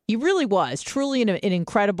 Yeah. He really was. Truly an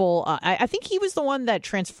incredible... I think he was the one that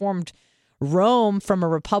transformed Rome from a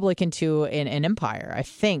republic into an empire, I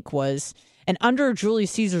think, was. And under Julius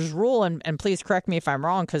Caesar's rule, and please correct me if I'm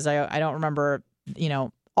wrong, because I don't remember,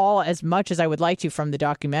 all as much as I would like to from the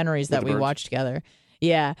documentaries that we watched together.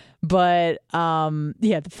 Yeah, but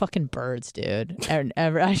the fucking birds, dude.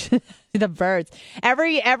 The birds.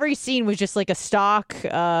 Every scene was just like a stock.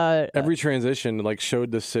 Every transition like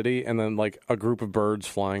showed the city and then like a group of birds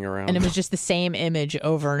flying around, and it was just the same image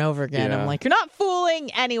over and over again. Yeah. I'm like, you're not fooling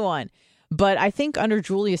anyone. But I think under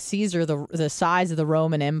Julius Caesar, the size of the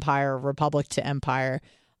Roman Empire, republic to empire,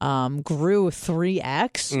 grew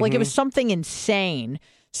 3x. Like it was something insane.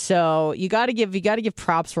 So you got to give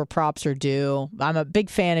props where props are due. I'm a big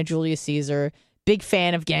fan of Julius Caesar, big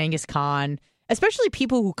fan of Genghis Khan, especially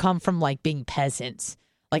people who come from like being peasants.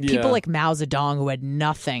 Like people like Mao Zedong, who had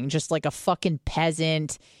nothing, just like a fucking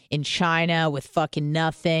peasant in China with fucking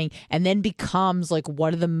nothing, and then becomes like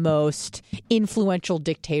one of the most influential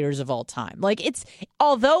dictators of all time. Like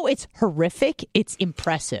although it's horrific, it's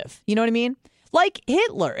impressive. You know what I mean? like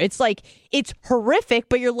Hitler. It's like, it's horrific,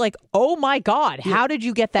 but you're like, oh my God, how did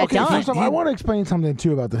you get that done? First off, I want to explain something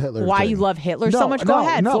too about the Hitler Why thing. you love Hitler so much? Go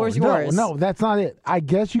ahead. Floor's yours. No, that's not it. I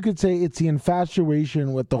guess you could say it's the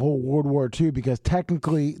infatuation with the whole World War II, because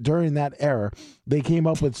technically during that era, they came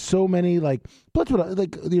up with so many they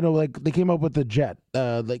came up with the jet,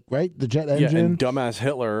 the jet engine. Yeah, and dumbass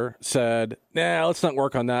Hitler said, "Nah, let's not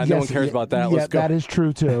work on that. No one cares about that. Yeah, let's go." That is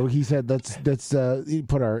true too. He said, "Let's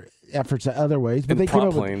put our efforts at other ways." But and they came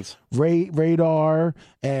up planes. with radar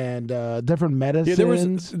and different medicines. Yeah, there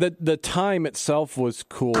was the time itself was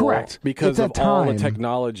cool, correct, because of all the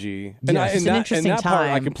technology. And yes. It's an interesting that time. part,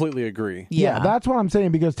 I completely agree. Yeah, that's what I'm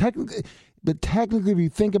saying, because technically, if you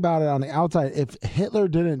think about it on the outside, if Hitler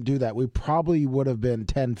didn't do that, we probably would have been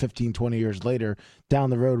 10, 15, 20 years later down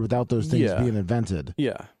the road without those things being invented.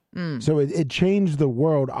 Yeah. So it changed the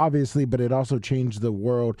world, obviously, but it also changed the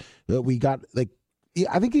world that we got.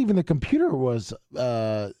 I think even the computer was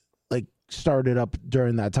started up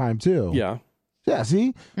during that time too. Yeah. Yeah,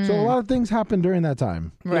 see? So a lot of things happened during that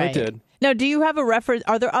time. Right. Yeah, it did. Now, do you have a reference?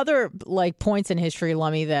 Are there other points in history,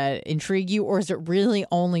 Lummy, that intrigue you, or is it really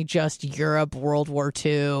only just Europe, World War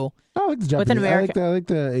II? I like the Japanese. With an American, I like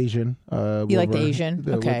the Asian. You like the Asian?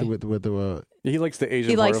 Okay. He likes the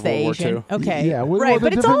Asian He part likes of the World Asian. War II. Okay. Yeah, right.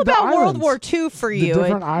 But it's all about World War II for you. The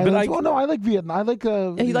different islands. But I like Vietnam. I like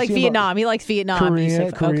he likes Vietnam. He likes Vietnam.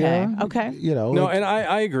 Korea. Okay. You know. No, and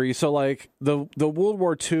I agree. So the World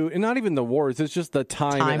War II, and not even the wars, it's just the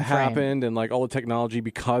time it frame. happened and all the technology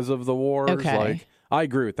because of the wars. Okay. I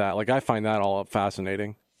agree with that. I find that all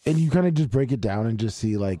fascinating. And you kind of just break it down and just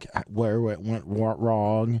see where it went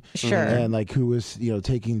wrong, sure, and who was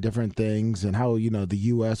taking different things, and how the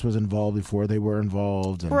U.S. was involved before they were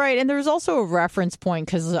involved, right. And there's also a reference point,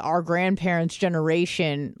 because our grandparents'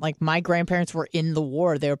 generation, my grandparents were in the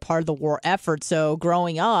war; they were part of the war effort. So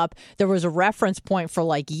growing up, there was a reference point for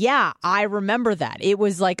I remember that. It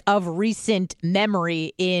was of recent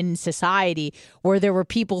memory in society where there were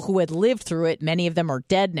people who had lived through it. Many of them are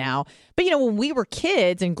dead now, but when we were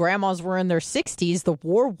kids and grandmas were in their 60s, the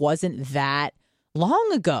war wasn't that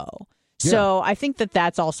long ago. So I think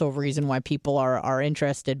that's also a reason why people are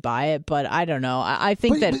interested by it. But I don't know. I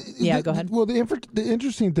think go ahead. Well, the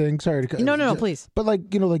interesting thing. Sorry to cut. No, please. But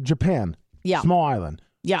Japan, small island.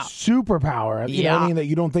 Yeah. Superpower. You know what I mean? That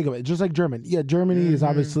you don't think of it. Just like Germany. Yeah, Germany is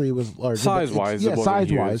obviously was large. Size-wise.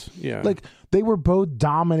 Size-wise. Yeah. They were both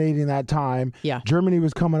dominating that time. Yeah. Germany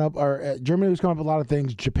was coming up with a lot of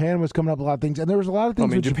things. Japan was coming up with a lot of things. And there was a lot of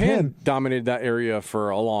things with Japan dominated that area for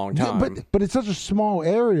a long time. Yeah, but it's such a small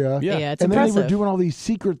area. Yeah, it's and impressive. then they were doing all these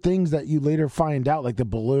secret things that you later find out, like the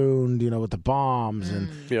balloon, with the bombs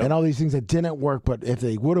and all these things that didn't work, but if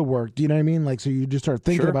they would have worked, you know what I mean? So you just start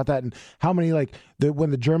thinking about that, and how many,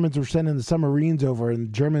 when the Germans were sending the submarines over, and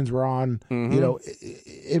the Germans were on,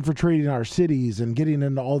 infiltrating our cities and getting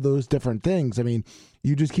into all those different things. I mean,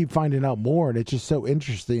 you just keep finding out more, and it's just so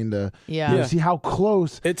interesting to see how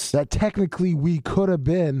close that technically we could have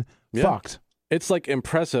been fucked. It's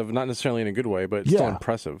impressive, not necessarily in a good way, but it's still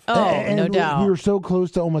impressive. Oh, and no doubt. We were so close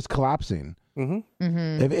to almost collapsing. Mm-hmm.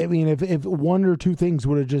 Mm-hmm. If one or two things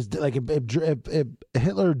would have just if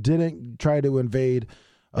Hitler didn't try to invade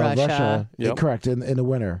Russia, correct, in the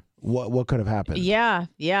winter. What could have happened? Yeah,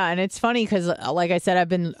 and it's funny because, like I said,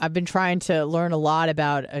 I've been trying to learn a lot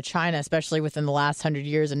about China, especially within the last 100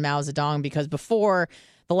 years and Mao Zedong, because before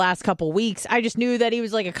the last couple weeks, I just knew that he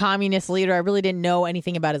was a communist leader. I really didn't know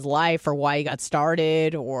anything about his life or why he got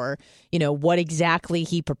started, or what exactly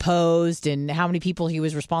he proposed and how many people he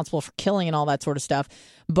was responsible for killing and all that sort of stuff.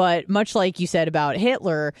 But much like you said about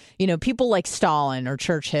Hitler, people like Stalin or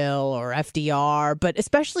Churchill or FDR, but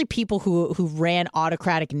especially people who ran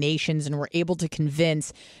autocratic nations and were able to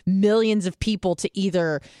convince millions of people to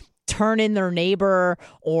either turn in their neighbor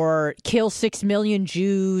or kill 6 million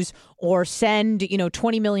Jews or send,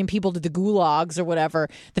 20 million people to the gulags or whatever.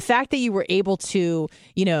 The fact that you were able to,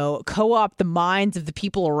 co-opt the minds of the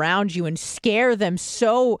people around you and scare them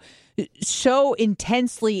so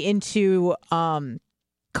intensely into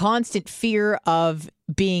constant fear of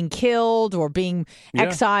being killed or being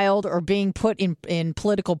exiled or being put in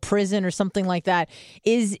political prison or something like that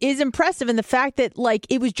is impressive. And the fact that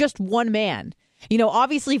it was just one man.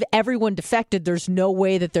 Obviously, if everyone defected, there's no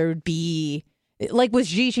way that there would be, with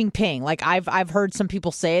Xi Jinping. I've heard some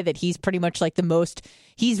people say that he's pretty much the most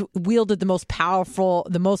he's wielded the most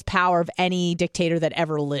power of any dictator that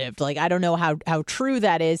ever lived. Like, I don't know how true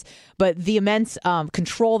that is, but the immense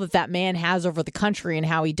control that man has over the country, and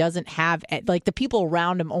how he doesn't have, like, the people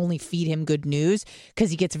around him only feed him good news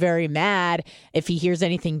because he gets very mad if he hears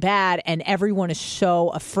anything bad, and everyone is so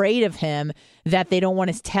afraid of him that they don't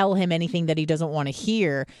want to tell him anything that he doesn't want to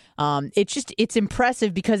hear. It's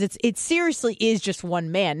impressive because it seriously is just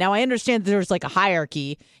one man. Now, I understand that there's like a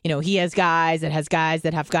hierarchy. You know, he has guys that has guys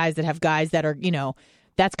that have guys that have guys that are, you know,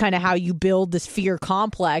 that's kind of how you build this fear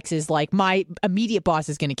complex, is like, my immediate boss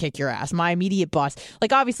is going to kick your ass. My immediate boss,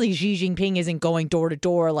 like, obviously Xi Jinping isn't going door to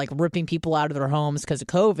door, like ripping people out of their homes because of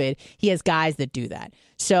COVID. He has guys that do that.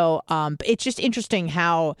 So it's just interesting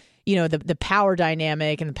how, you know, the power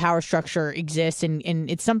dynamic and the power structure exists. And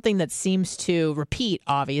it's something that seems to repeat,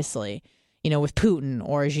 obviously, you know, with Putin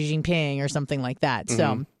or Xi Jinping or something like that.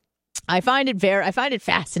 So I find it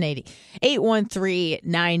fascinating.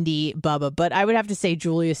 813-90 Bubba, but I would have to say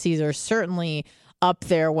Julius Caesar is certainly up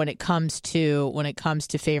there when it comes to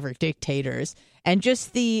favorite dictators. And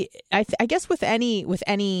just I guess with any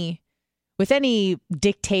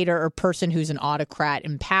dictator or person who's an autocrat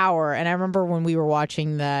in power. And I remember when we were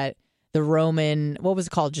watching the Roman, what was it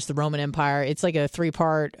called? Just the Roman Empire. It's like a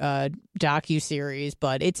 3-part docu-series,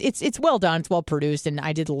 but it's well done. It's well produced, and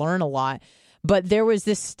I did learn a lot. But there was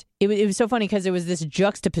this, it was so funny because there was this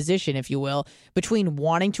juxtaposition, if you will, between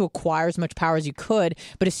wanting to acquire as much power as you could,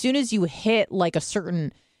 but as soon as you hit like a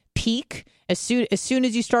certain peak, as soon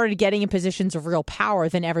as you started getting in positions of real power,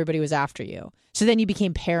 then everybody was after you. So then you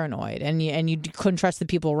became paranoid, and you couldn't trust the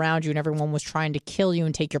people around you, and everyone was trying to kill you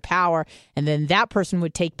and take your power. And then that person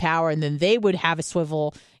would take power, and then they would have a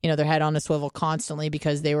swivel, you know, their head on a swivel constantly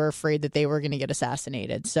because they were afraid that they were going to get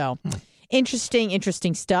assassinated. So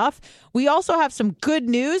interesting stuff. We also have some good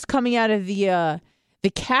news coming out of the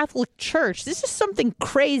Catholic Church. This is something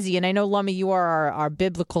crazy, and I know, Lummy, you are our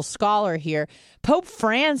biblical scholar here. Pope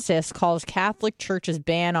Francis calls Catholic Church's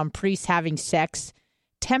ban on priests having sex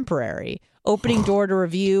temporary, opening door to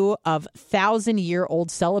review of 1,000-year-old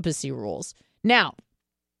celibacy rules. Now,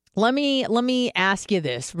 let me ask you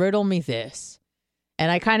this, riddle me this. And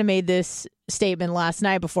I kind of made this statement last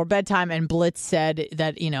night before bedtime, and Blitz said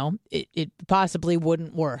that, you know, it possibly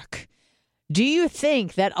wouldn't work. Do you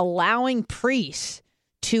think that allowing priests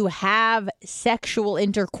to have sexual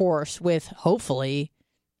intercourse with, hopefully,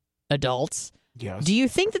 adults, yes, do you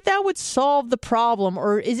think that would solve the problem,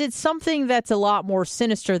 or is it something that's a lot more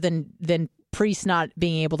sinister than priests not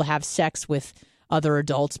being able to have sex with other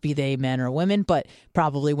adults, be they men or women, but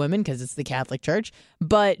probably women because it's the Catholic Church?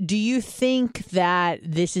 But do you think that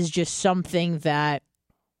this is just something that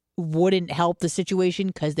wouldn't help the situation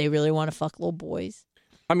because they really want to fuck little boys?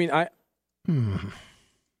 I mean,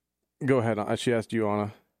 Go ahead. She asked you,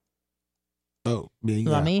 Anna. Oh, me?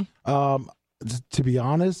 Let me? To be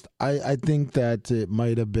honest, I think that it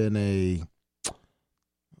might have been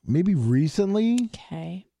maybe recently.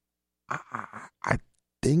 Okay. I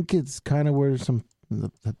think it's kind of where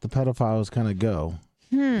the pedophiles kind of go.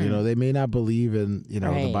 You know, they may not believe in, you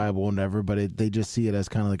know, the Bible and whatever, but they just see it as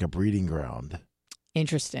kind of like a breeding ground.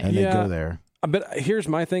 Interesting. And they go there. But here's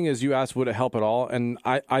my thing is, you asked, would it help at all? And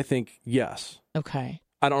I think yes. Okay.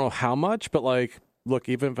 I don't know how much, but like, look,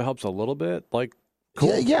 even if it helps a little bit, like,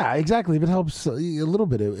 cool. Yeah, exactly. If it helps a little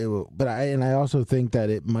bit, it will. But I also think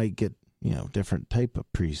that it might get, you know, different type of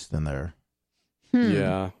priests than there.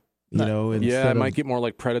 Yeah. You know, it might get more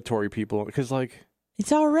like predatory people because, like,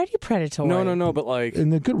 it's already predatory. No, but like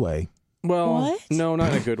in a good way. Well, what? No,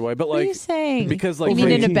 not in a good way, but like, what are you saying? Because like, you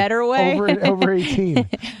mean in a better way? Over 18.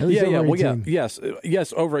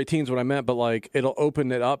 Yes, over 18 is what I meant, but like, it'll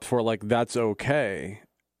open it up for like, that's okay,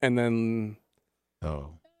 and then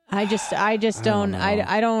I just don't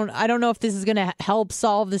know if this is going to help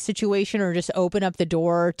solve the situation or just open up the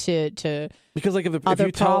door to because like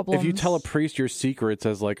if you tell a priest your secrets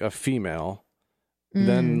as like a female,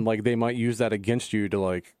 then like they might use that against you to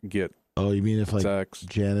like get. Oh, you mean if like sex.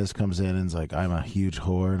 Janice comes in and is like, I'm a huge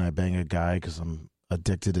whore and I bang a guy because I'm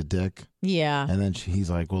addicted to dick? Yeah. And then he's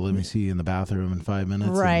like, well, let me see you in the bathroom in 5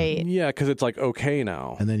 minutes. Right. Yeah, because it's like okay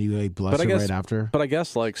now. And then you like bless her right after. But I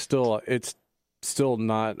guess like it's still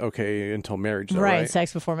not okay until marriage, though, right?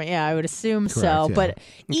 Sex before marriage. Yeah, I would assume Correct, so. Yeah. But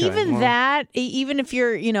even if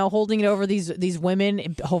you're, you know, holding it over these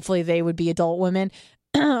women, hopefully they would be adult women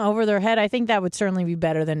over their head, I think that would certainly be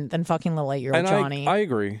better than fucking the 8-year-old Johnny. I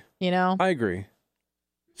agree. You know? I agree.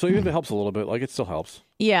 So even if it helps a little bit, like, it still helps.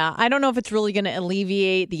 Yeah, I don't know if it's really going to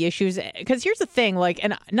alleviate the issues. Because here's the thing, like,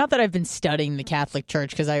 and not that I've been studying the Catholic Church,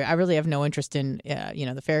 because I really have no interest in,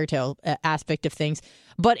 the fairy tale aspect of things.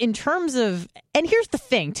 But in terms of, and here's the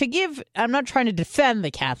thing, I'm not trying to defend the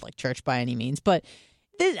Catholic Church by any means, but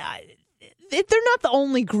they're not the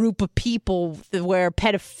only group of people where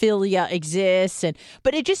pedophilia exists,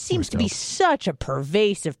 but it just seems to be such a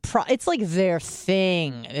pervasive. It's like their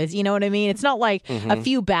thing. You know what I mean? It's not like a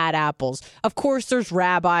few bad apples. Of course, there's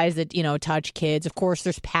rabbis that touch kids. Of course,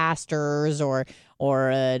 there's pastors or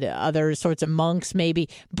other sorts of monks, maybe.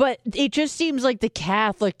 But it just seems like the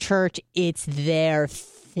Catholic Church, it's their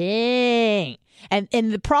thing. And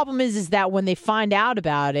the problem is that when they find out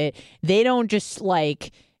about it, they don't just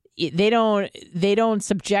they don't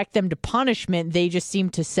subject them to punishment. They just seem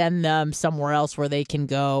to send them somewhere else where they can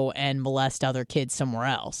go and molest other kids somewhere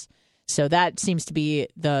else. So that seems to be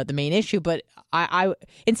the main issue. But I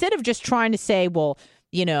instead of just trying to say, well,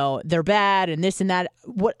 they're bad and this and that,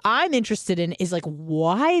 what I'm interested in is like,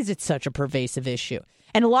 why is it such a pervasive issue?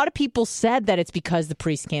 And a lot of people said that it's because the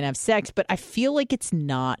priests can't have sex, but I feel like it's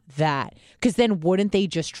not that. Because then wouldn't they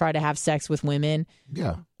just try to have sex with women?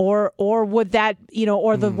 Yeah. Or would that,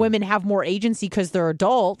 or the women have more agency because they're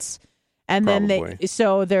adults? And Probably.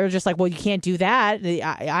 then they're just like, well, you can't do that.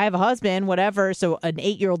 I have a husband, whatever. So an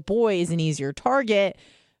 8-year-old boy is an easier target.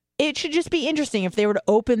 It should just be interesting if they were to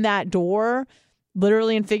open that door,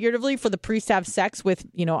 literally and figuratively, for the priests to have sex with,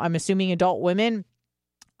 I'm assuming adult women.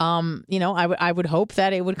 I would hope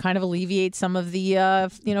that it would kind of alleviate some of the,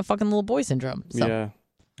 fucking little boy syndrome. So. Yeah.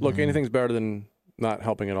 Look, anything's better than not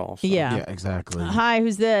helping at all. So. Yeah, exactly. Hi,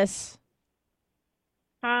 who's this?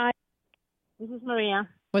 Hi, this is Maria.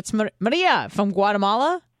 What's Maria from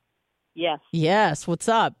Guatemala? Yes. Yes. What's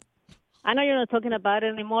up? I know you're not talking about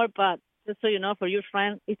it anymore, but just so you know, for your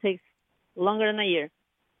friend, it takes longer than a year.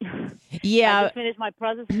 Yeah. I just finished my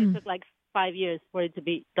process, and it took like 5 years for it to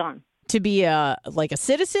be done. To be a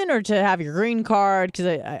citizen or to have your green card?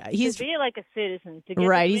 Because he's to be like a citizen. To get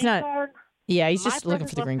right. The He's green not. Card, Yeah, he's just looking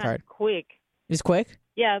for the green card. Quick. It's quick.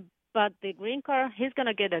 Yeah, but the green card, he's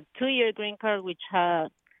gonna get a 2-year green card, which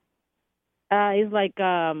is like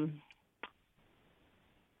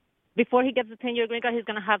before he gets the 10-year green card, he's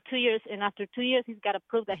gonna have 2 years, and after 2 years, he's got to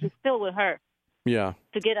prove that he's still with her. Yeah.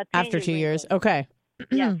 To get a 10-year after 2 years. Card. Okay.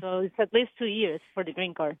 Yeah, so it's at least 2 years for the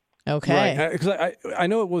green card. Okay. Right. Because I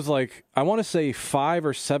know it was like, I want to say 5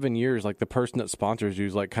 or 7 years, like the person that sponsors you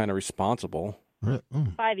is like kind of responsible.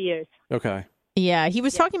 5 years. Okay. Yeah, he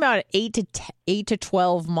was talking about 8 to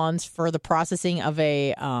 12 months for the processing of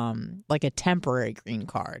a like a temporary green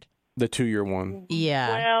card. The 2-year one.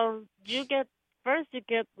 Yeah. Well, you get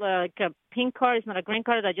like a pink card. It's not a green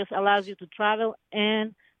card that just allows you to travel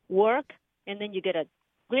and work, and then you get a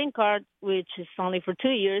green card, which is only for 2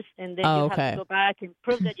 years, and then you have to go back and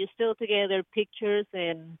prove that you're still together, pictures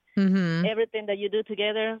and everything that you do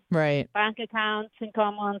together. Right. Bank accounts in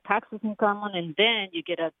common, taxes in common, and then you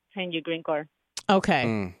get a 10-year green card.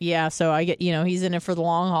 Okay. Yeah, so I get, he's in it for the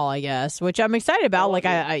long haul, I guess, which I'm excited about. Like,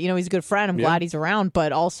 I he's a good friend. I'm glad he's around,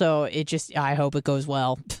 but also I hope it goes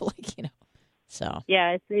well. So.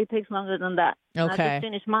 Yeah, it takes longer than that. Okay. I just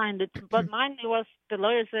finished mine. But mine, the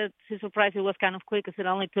lawyer said he's surprised it was kind of quick because it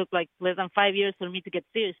only took like less than 5 years for me to get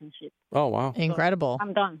citizenship. Oh, wow. Incredible. So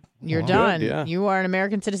I'm done. You're done. Good, yeah. You are an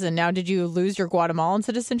American citizen. Now, did you lose your Guatemalan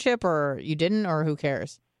citizenship or you didn't, or who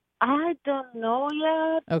cares? I don't know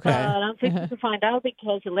yet. Okay. But I'm fixing to find out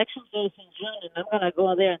because election day is in June, and I'm going to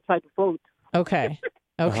go there and try to vote. Okay.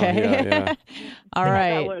 Okay. Yeah. All That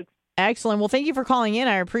right. works. Excellent. Well, thank you for calling in.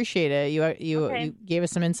 I appreciate it. You gave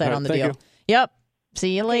us some insight All right, on the thank deal. you. Yep.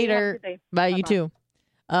 See you later. Have a good day. Bye. You too.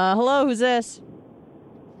 Hello. Who's this?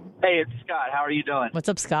 Hey, it's Scott. How are you doing? What's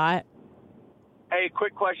up, Scott? Hey,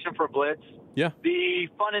 quick question for Blitz. Yeah. The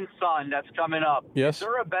Fun and Sun that's coming up. Yes. Is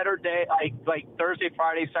there a better day, like Thursday,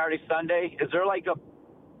 Friday, Saturday, Sunday? Is there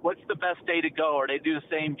what's the best day to go? Or they do the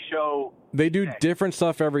same show? They do different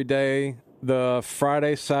stuff every day. The Friday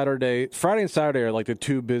and Saturday are like the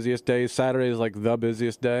 2 busiest days. Saturday is like the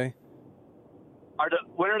busiest day.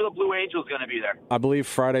 When are the Blue Angels going to be there? I believe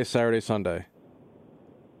Friday, Saturday, Sunday.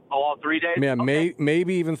 Oh, all 3 days? Yeah, Okay.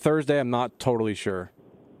 maybe even Thursday. I'm not totally sure.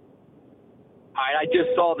 I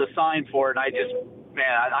just saw the sign for it,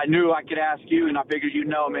 and I knew I could ask you, and I figured you'd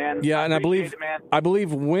know, man. Yeah, and I believe it, man. I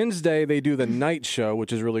believe Wednesday they do the night show,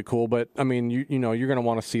 which is really cool. But I mean, you're going to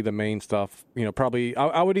want to see the main stuff. Probably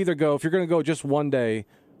I would either go, if you're going to go just one day,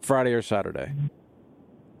 Friday or Saturday.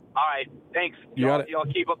 All right, thanks. You got it. Y'all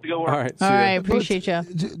keep up the good work. All right. All see ya. right. Appreciate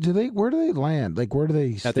you. Where do they land? Like, where do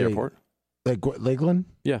they stay? At the airport. Like Lakeland?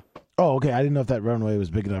 Yeah. Oh, okay. I didn't know if that runway was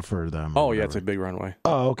big enough for them. Oh, yeah, it's a big runway.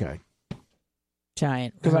 Oh, okay.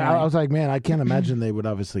 Giant. Because I was like, man, I can't imagine they would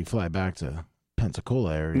obviously fly back to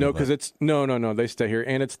Pensacola area. No, because it's no. They stay here,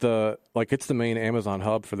 and it's the main Amazon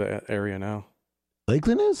hub for the area now.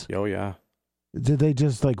 Lakeland is? Oh yeah. Did they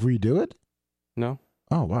just like redo it? No.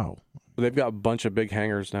 Oh wow. They've got a bunch of big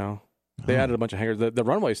hangars now. They added a bunch of hangars. The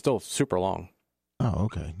runway is still super long. Oh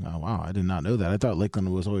okay. Oh wow. I did not know that. I thought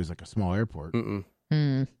Lakeland was always like a small airport.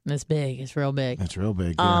 It's big. It's real big. It's real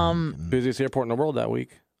big. Yeah. Busiest airport in the world that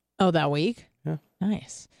week. Oh, that week? Yeah.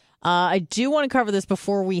 Nice. I do want to cover this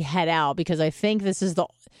before we head out because I think this is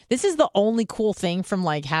the only cool thing from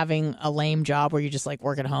like having a lame job where you just like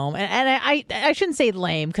work at home. And I shouldn't say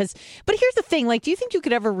lame but here's the thing. Like, do you think you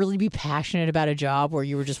could ever really be passionate about a job where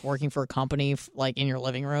you were just working for a company like in your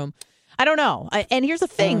living room? I don't know. And here's the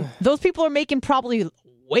thing. Those people are making probably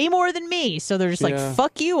way more than me. So they're just like,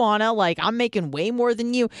 fuck you, Anna. Like, I'm making way more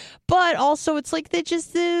than you. But also it's like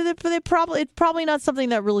it's probably not something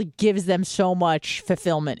that really gives them so much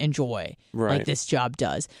fulfillment and joy like this job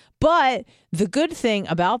does. But the good thing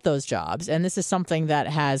about those jobs, and this is something that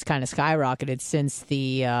has kind of skyrocketed since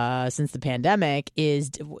the pandemic,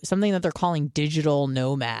 is something that they're calling digital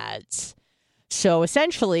nomads. So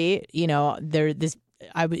essentially, you know,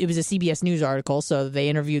 it was a CBS News article. So they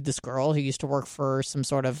interviewed this girl who used to work for some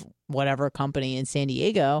sort of whatever company in San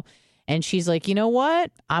Diego. And she's like, you know what?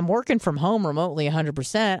 I'm working from home remotely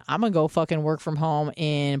 100%. I'm going to go fucking work from home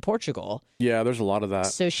in Portugal. Yeah, there's a lot of that.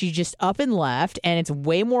 So she just up and left. And it's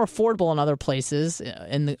way more affordable in other places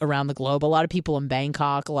around the globe. A lot of people in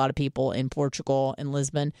Bangkok, a lot of people in Portugal and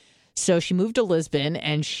Lisbon. So she moved to Lisbon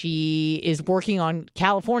and she is working on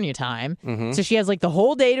California time. Mm-hmm. So she has like the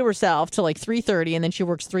whole day to herself till like 3:30, and then she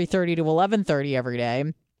works 3:30 to 11:30 every day.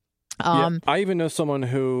 Yeah, I even know someone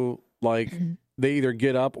who like they either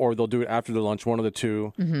get up or they'll do it after their lunch, one of the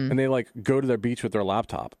two, and they like go to their beach with their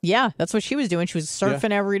laptop. Yeah, that's what she was doing. She was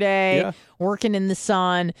surfing every day, working in the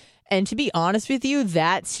sun. And to be honest with you,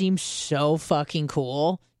 that seems so fucking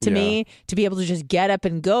cool to me to be able to just get up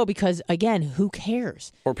and go because, again, who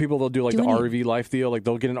cares? Or people, they'll do like the RV life deal. Like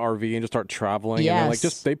they'll get an RV and just start traveling. Yes. And then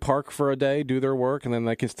like they park for a day, do their work, and then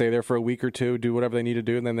they can stay there for a week or two, do whatever they need to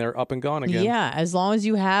do, and then they're up and gone again. Yeah, as long as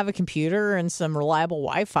you have a computer and some reliable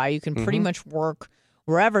Wi-Fi, you can pretty much work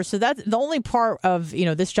wherever. So that's the only part of, you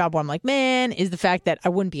know, this job where I'm like, man, is the fact that I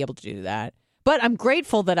wouldn't be able to do that. But I'm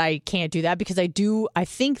grateful that I can't do that because I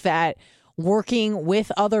think that working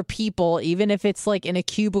with other people, even if it's like in a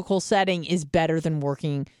cubicle setting, is better than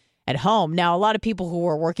working at home. Now, a lot of people who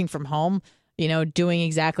are working from home, you know, doing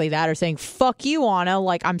exactly that are saying, fuck you, Anna.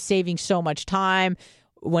 Like, I'm saving so much time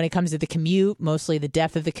when it comes to the commute, mostly the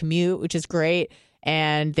depth of the commute, which is great.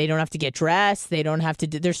 And they don't have to get dressed. They don't have to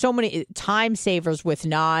there's so many time savers with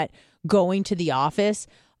not going to the office.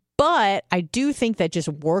 But I do think that just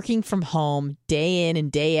working from home day in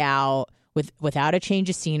and day out without a change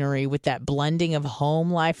of scenery, with that blending of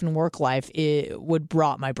home life and work life, it would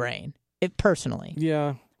rot my brain. Personally.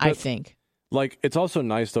 Yeah. I think. Like, it's also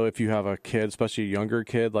nice, though, if you have a kid, especially a younger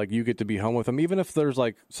kid, like, you get to be home with them. Even if there's,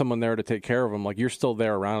 like, someone there to take care of them, like, you're still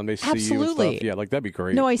there around and they see you and stuff. Yeah, like, that'd be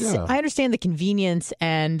great. No, I understand the convenience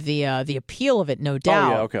and the appeal of it, no doubt.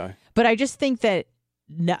 Oh, yeah, okay. But I just think that,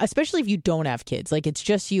 especially if you don't have kids, like it's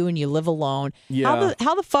just you and you live alone. Yeah.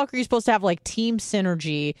 How the fuck are you supposed to have like team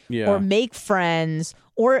synergy or make friends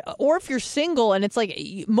or if you're single and it's like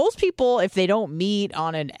most people, if they don't meet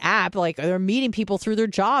on an app, like they're meeting people through their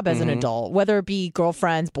job as an adult, whether it be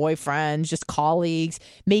girlfriends, boyfriends, just colleagues,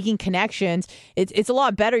 making connections. It's a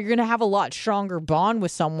lot better. You're going to have a lot stronger bond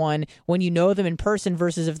with someone when you know them in person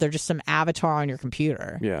versus if they're just some avatar on your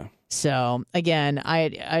computer. Yeah. So again,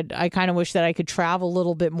 I kind of wish that I could travel a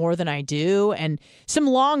little bit more than I do, and some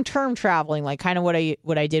long-term traveling, like kind of what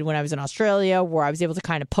I did when I was in Australia, where I was able to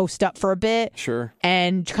kind of post up for a bit,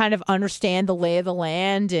 and kind of understand the lay of the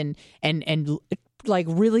land and like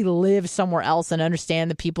really live somewhere else and understand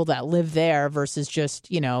the people that live there versus just,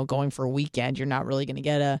 you know, going for a weekend. You're not really going to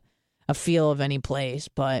get a feel of any place.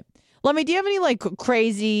 But Lemmy, do you have any like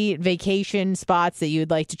crazy vacation spots that you'd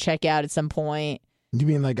like to check out at some point? You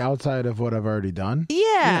mean like outside of what I've already done?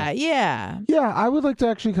 Yeah. Yeah, I would like to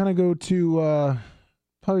actually kind of go to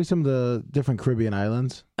probably some of the different Caribbean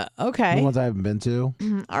islands. Okay. The ones I haven't been to.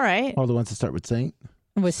 All right. All the ones that start with Saint.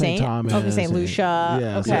 With Saint Thomas. Okay, Saint Lucia.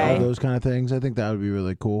 Yeah, okay. So all those kind of things. I think that would be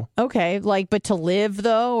really cool. Okay. Like, but to live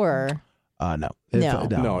though, or? No,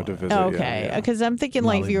 to visit. Okay, because I'm thinking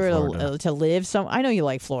like if you were to live I know you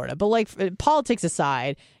like Florida, but like politics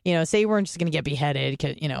aside, you know, say you weren't just going to get beheaded,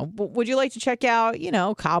 you know, would you like to check out, you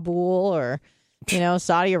know, Kabul or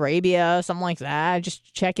Saudi Arabia, something like that.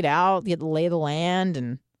 Just check it out, get the lay of the land,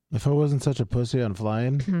 and if I wasn't such a pussy on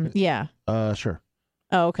flying, yeah, sure.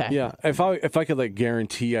 Oh, okay. Yeah, if I could like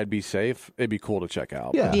guarantee I'd be safe, it'd be cool to check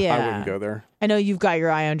out. Yeah. I wouldn't go there. I know you've got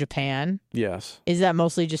your eye on Japan. Yes. Is that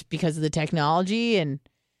mostly just because of the technology and?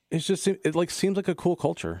 It's just seems like a cool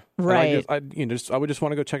culture, right? I would just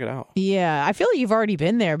want to go check it out. Yeah, I feel like you've already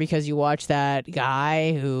been there because you watched that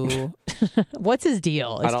guy who. What's his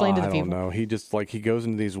deal? Explain to the people. I don't know. He just he goes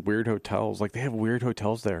into these weird hotels. Like they have weird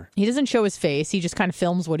hotels there. He doesn't show his face. He just kind of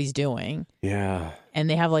films what he's doing. Yeah. And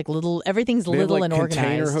they have everything's they little have, and organized.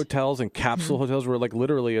 Container hotels and capsule hotels where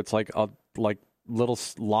literally it's like a little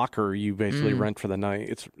locker you basically rent for the night.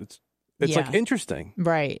 It's interesting.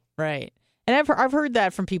 Right. And I've heard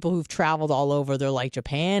that from people who've traveled all over. They're like,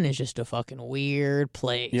 Japan is just a fucking weird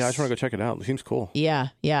place. Yeah, I just want to go check it out. It seems cool. Yeah.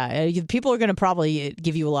 People are going to probably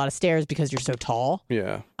give you a lot of stares because you're so tall.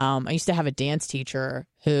 Yeah. I used to have a dance teacher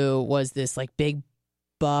who was this big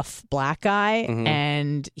buff black guy,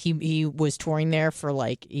 and he was touring there for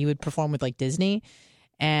he would perform with Disney,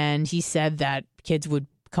 and he said that kids would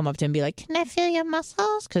come up to him and be like, "Can I feel your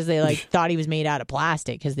muscles?" Because they thought he was made out of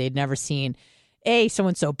plastic because they'd never seen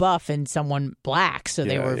someone so buff and someone black, so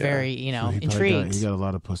they were very so intrigued. He got a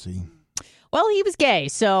lot of pussy. Well, he was gay,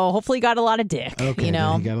 so hopefully he got a lot of dick. Okay, he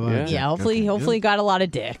got a lot of dick. hopefully he got a lot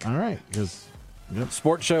of dick. All right,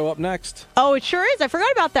 Sports show up next. Oh, it sure is. I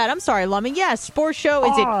forgot about that. I'm sorry, Lummy. Yes, sports show.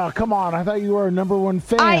 Is it? Come on! I thought you were a number one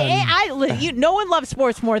fan. No one loves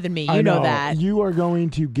sports more than me. You know that. You are going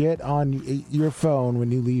to get on your phone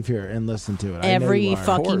when you leave here and listen to it every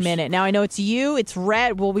fucking minute. Now I know it's you. It's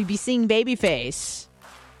Red. Will we be seeing Babyface?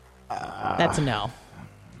 That's a no.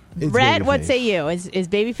 Red, what say you? Is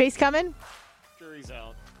Babyface coming? Jury's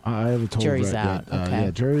out. I haven't told Jury's Red out. yet. Okay. Yeah,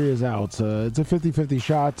 jury is out. It's a 50-50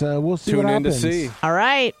 shot. We'll see Tune what in happens. to see. All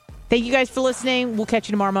right. Thank you guys for listening. We'll catch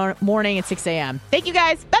you tomorrow morning at 6 a.m. Thank you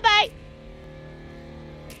guys. Bye-bye.